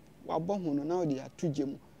kube wabɔ ho no na wo de atugye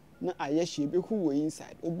mu na ayehye be hu wo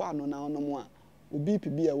inside wo ba no na ono mo a obi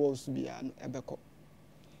pibi e wo so bia no ebekɔ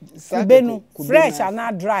kube no fresh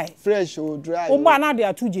and dry fresh or dry wo ba na de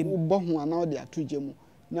atugye mu wo bɔ ho na wo de atugye mu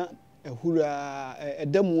na ehura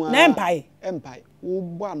edamu a na empai wo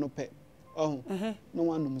bɔ ano pɛ no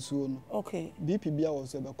wanom Nsuo no okay BP bia wo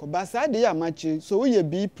so ebekɔ ba sa de ya machi so wo ye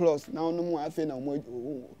B+ na ono mo afi na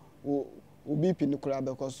wo BP no kura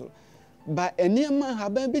bekɔ so ba eniema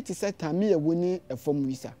haban bi ti se tame ye woni efom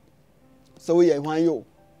wisa so wo ye hwan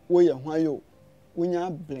yo wonya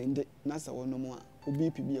blend na sa wono mo a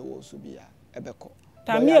obi pibi e wo so bia ebekɔ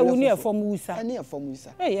tame ye woni efom wisa ani efom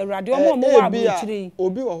wisa awurade omo mo wa abotire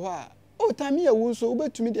obi wo ho a tame ye wo so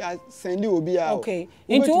obetumi de send obi a okay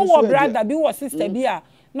into wo brother bi wo sister bi a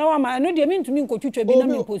na wa ma no de mi ntumi nkotwetwa bi na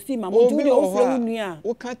me posti ma mo ntu de wo fra wonu a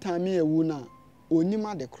wo ka tame ye wo na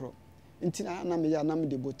onima de kro nti na me ya na me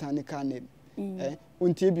de botanical name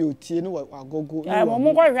ontie bi otie no agogo mo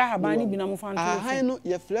mo ko hwa haban ni bi na mo fa nto ahan no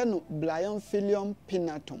ye frɛ no Blyonphilium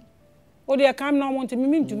pinnatum o de kam na mo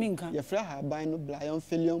ntumi ntumi nka ye frɛ haban no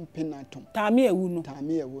Blyonphilium pinnatum tame ewu no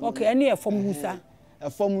okay ani e fom wisa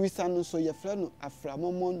efom wisa no so ye frɛ no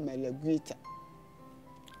Aframomon meleguita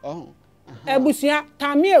ebusia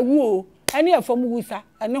tame ewu o ani efom wisa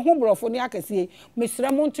ene ho brofo ni akese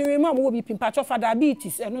mesra mo ntwe ma mo bi pimpa chofa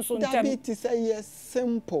diabetes eno so ntem diabetes ye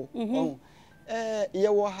simple ye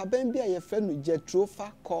wo haban bia ye frɛ no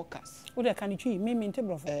Jatropha coccus wo de kan twi me mente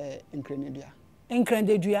brofo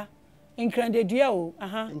nkranedua o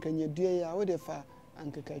nkranedua ya wo de fa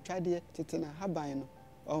ankeka twade tete na haban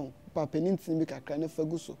no papa ni ntin bi kakra na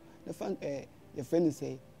faguso na fa ye frɛ no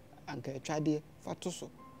say ankeka twade fa to so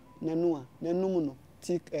na no a na num no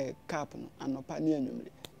cap no anopa ne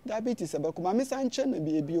anwumre diabetes abako ma me sanche na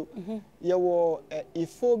biebio ye wo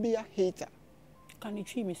ephobia hater kan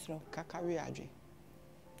twi misro kakari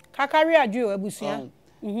adwe abusia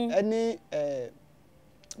ene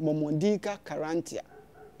momondika karantia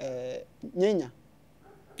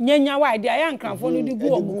nyenya wa dia ya nkranfo no di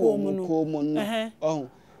gu omuko no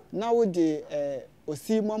na wo de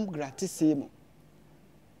osimum gratisimo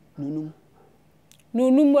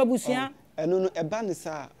nunum abusia eno no eba ne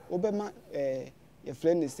sa obema ye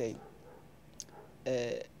friend say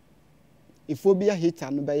ephobia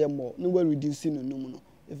hater no be ye more no we reduce nunum no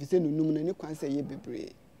if you say nunum no ni kwan say ye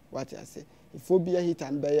bebre what I say phobia hit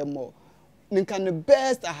and bear more ninka the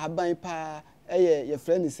best ahaban pa your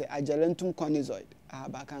friend is agelentum conizoid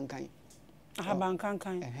ahabakankan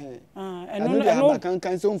ahabankankan and no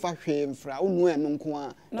ahabankankan so mfa hwe mfra onu enu nko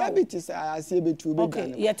a diabetes ase betu be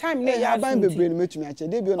okay your time na ya ahaban bebre no metumi ache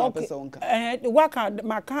de bi na pesa wonka waka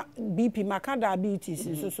maka BP maka diabetes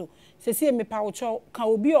so se me pa wo ka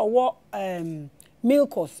obi owo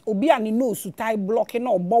milkos obi ani no su tai block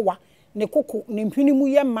na obowa ne koko ne mpini mu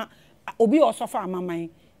yema obi osofa amaman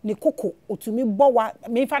ne koko otumi bowa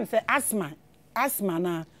me fa say asthma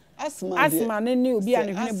ne ni obi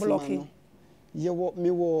ani hwene block yewo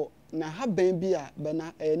mewo na haban bi a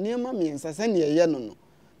bana niema miensa se ne ye no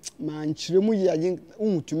ma nkyiremu yi aye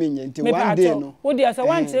unhutumi nye nti one day no wo dia say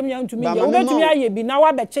one nkyiremu nya ntumi nye obetumi aye bi na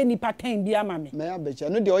wa beche ni pattern bi ama me me ya beche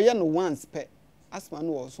no de oye no once pe asthma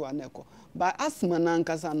no wo so aneko ba asthma na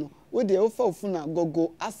nkasa no wo de ofa ofuna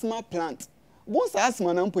gogo asthma plant bonsa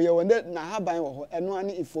asthma na mpo ye wonde na haban wo ho eno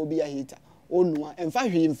ani ifobia heater onua emfa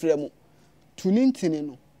hwe mfremu tunintini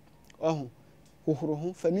no oho hohoro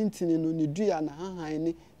ho fanintini no ni dua na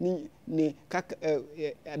hahan ni kaka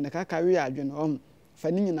na kakawe adwene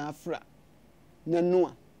fani na afra na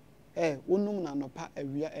noa wonum na nopa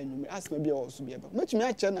awia anwum asthma bia wo so bia ba matumi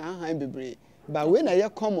a che na hahan bebre ba we na ye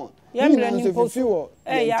common ya mra ni fifi wo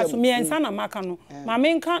ya so miensa na maka no ma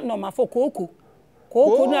menka no mafo koko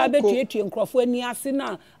na abetuetue nkrofo ani ase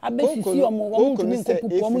na abesisi omo ntumi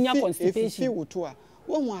nkopupu omo nya constipation fifi woto a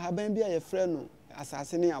wo hu ahaban bia ye frɛ no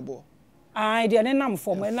asase ne abo de ne nam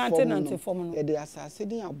fom na tenant fom no de asase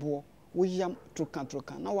ne abo wo yam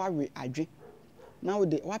troka na wawe adwe na wo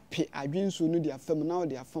de wape adwe nsuo no de afam na wo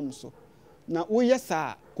de afam so na wo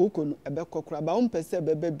yesa koko no ebekokora ba wo mpese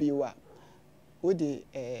bebe biwa wo de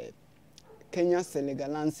Kenya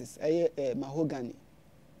Senegalensis mahogany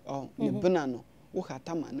ne banana wo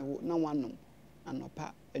hatama ne wo na wanom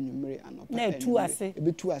anopa anwumere anopa na tu ase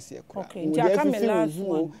ebetu ase ekora nti aka me last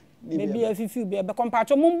one maybe afifi be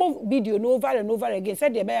compato mumbo video no over and over again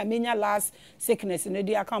said dey be menya last sickness ne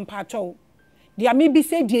dey aka compato dey me bi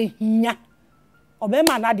say dey hinya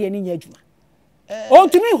obema na dey ni nya adwuma o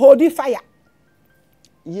tumi hold fire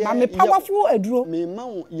ma me powerful aduro me ma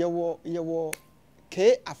yewo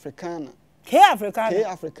K Africana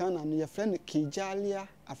no your friend Kijalia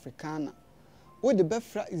Africana wo de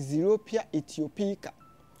befra Ethiopia Ethiopica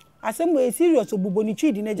asem we serious obuboni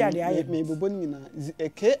twidi na jade aye me boboni na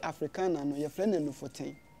K Africana no your friend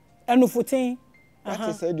enufoten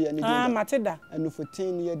what say do ani mateda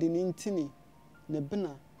enufoten ye de ntini ne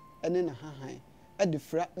bena ene na hahan e de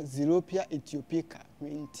fra Ethiopia Ethiopica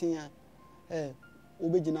ntia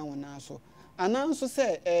obegina wona so ananso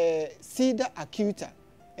se sida acuta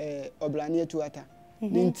obrania tuata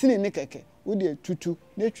ni ntini ne keke wo de tutu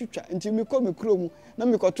na twitwa nti mi ko me krom na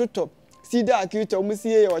mi ko totop sida acuta o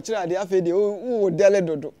musie o kira de afa de wo dele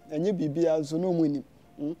dodo enye bibia so no muni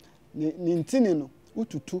ni ntini no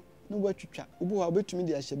ututu no watwitwa obo wa betumi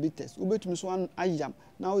de ahye bites obetumi so ayam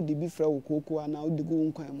na wo de bi fra wo kokoko na wo de go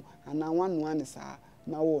nkwan mu ana wanu ane saa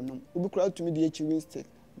na wo no obi kura utumi de echi winstick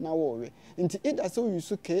na wo we nti ida so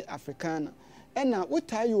yusu K Africana ena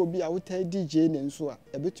wotai obi a wotai DJ na Nsuo a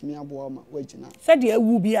ebetumi aboa ma wagina said the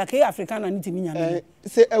awu bi a K Africana ntimi nya ne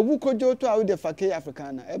se awu kojo to a wo de fa K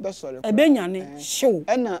Africana ebe sore ebenya ne show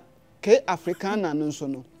ena K Africana no nso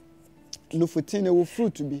no no futin wo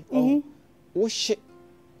fruit bi wo hye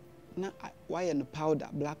na why no powder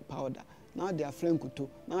black powder now they are frankuto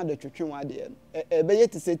now they twetwe wa de ebe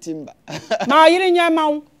yeti se timba ma yiri nya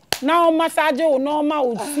ma now massage o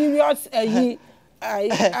normal serious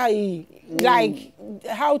like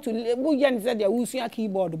how to we yan said they use your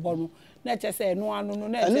keyboard bono na che say no anu no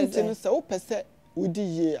na che say say wo pese udi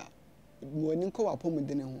ye a mo ni ko wapom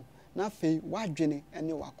de ne ho na fei wadwene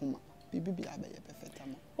ene wakoma bibi abeye perfect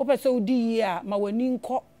ama wo pese udi ye a ma wani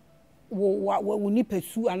nko wo ni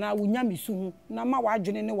pesu ana wo nyamisu hu na ma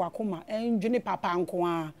wadwene ne wakoma endwene papa nko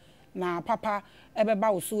a na papa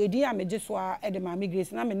ebeba wo so edi a meje so a ede Maame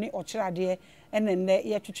Grace na me ne okirade enenne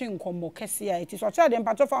ye twetwe nkombo kese a eti so okirade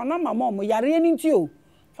mpacho fa na mama omo yare ni nti o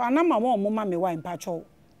fa na mama omo ma me wa mpacho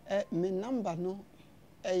me number no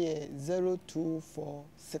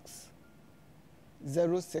 0246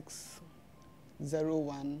 06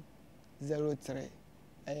 0103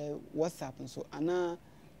 WhatsApp so ana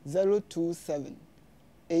 027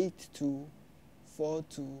 82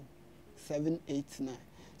 42 789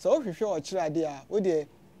 so hwehwe okirade a wo de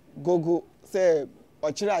gogo say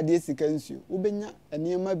okirade Sika Nsuo wo benya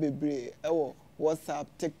eniema bebre ewo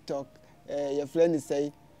WhatsApp TikTok your friend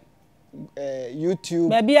say YouTube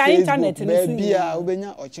baby internet baby a wo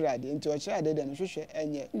benya okirade nti okirade de no hwehwe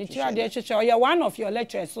enye ni okirade hwehwe o one of your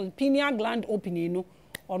lectures so pineal gland opening no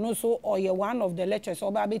ono so or one of the lectures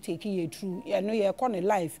oba be take ye true ye no ye call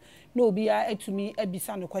life no be etumi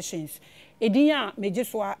ebisa no questions edin a meje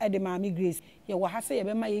so a de Maame Grace ye wo ha se ye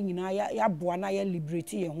be ma ye nyina ya boa na ye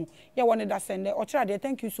liberate ye ho ye won da send ochira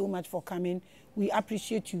thank you so much for coming. We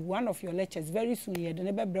appreciate you. One of your lectures very soon ye de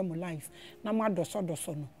ne be brem life na ma doso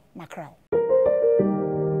no makraw.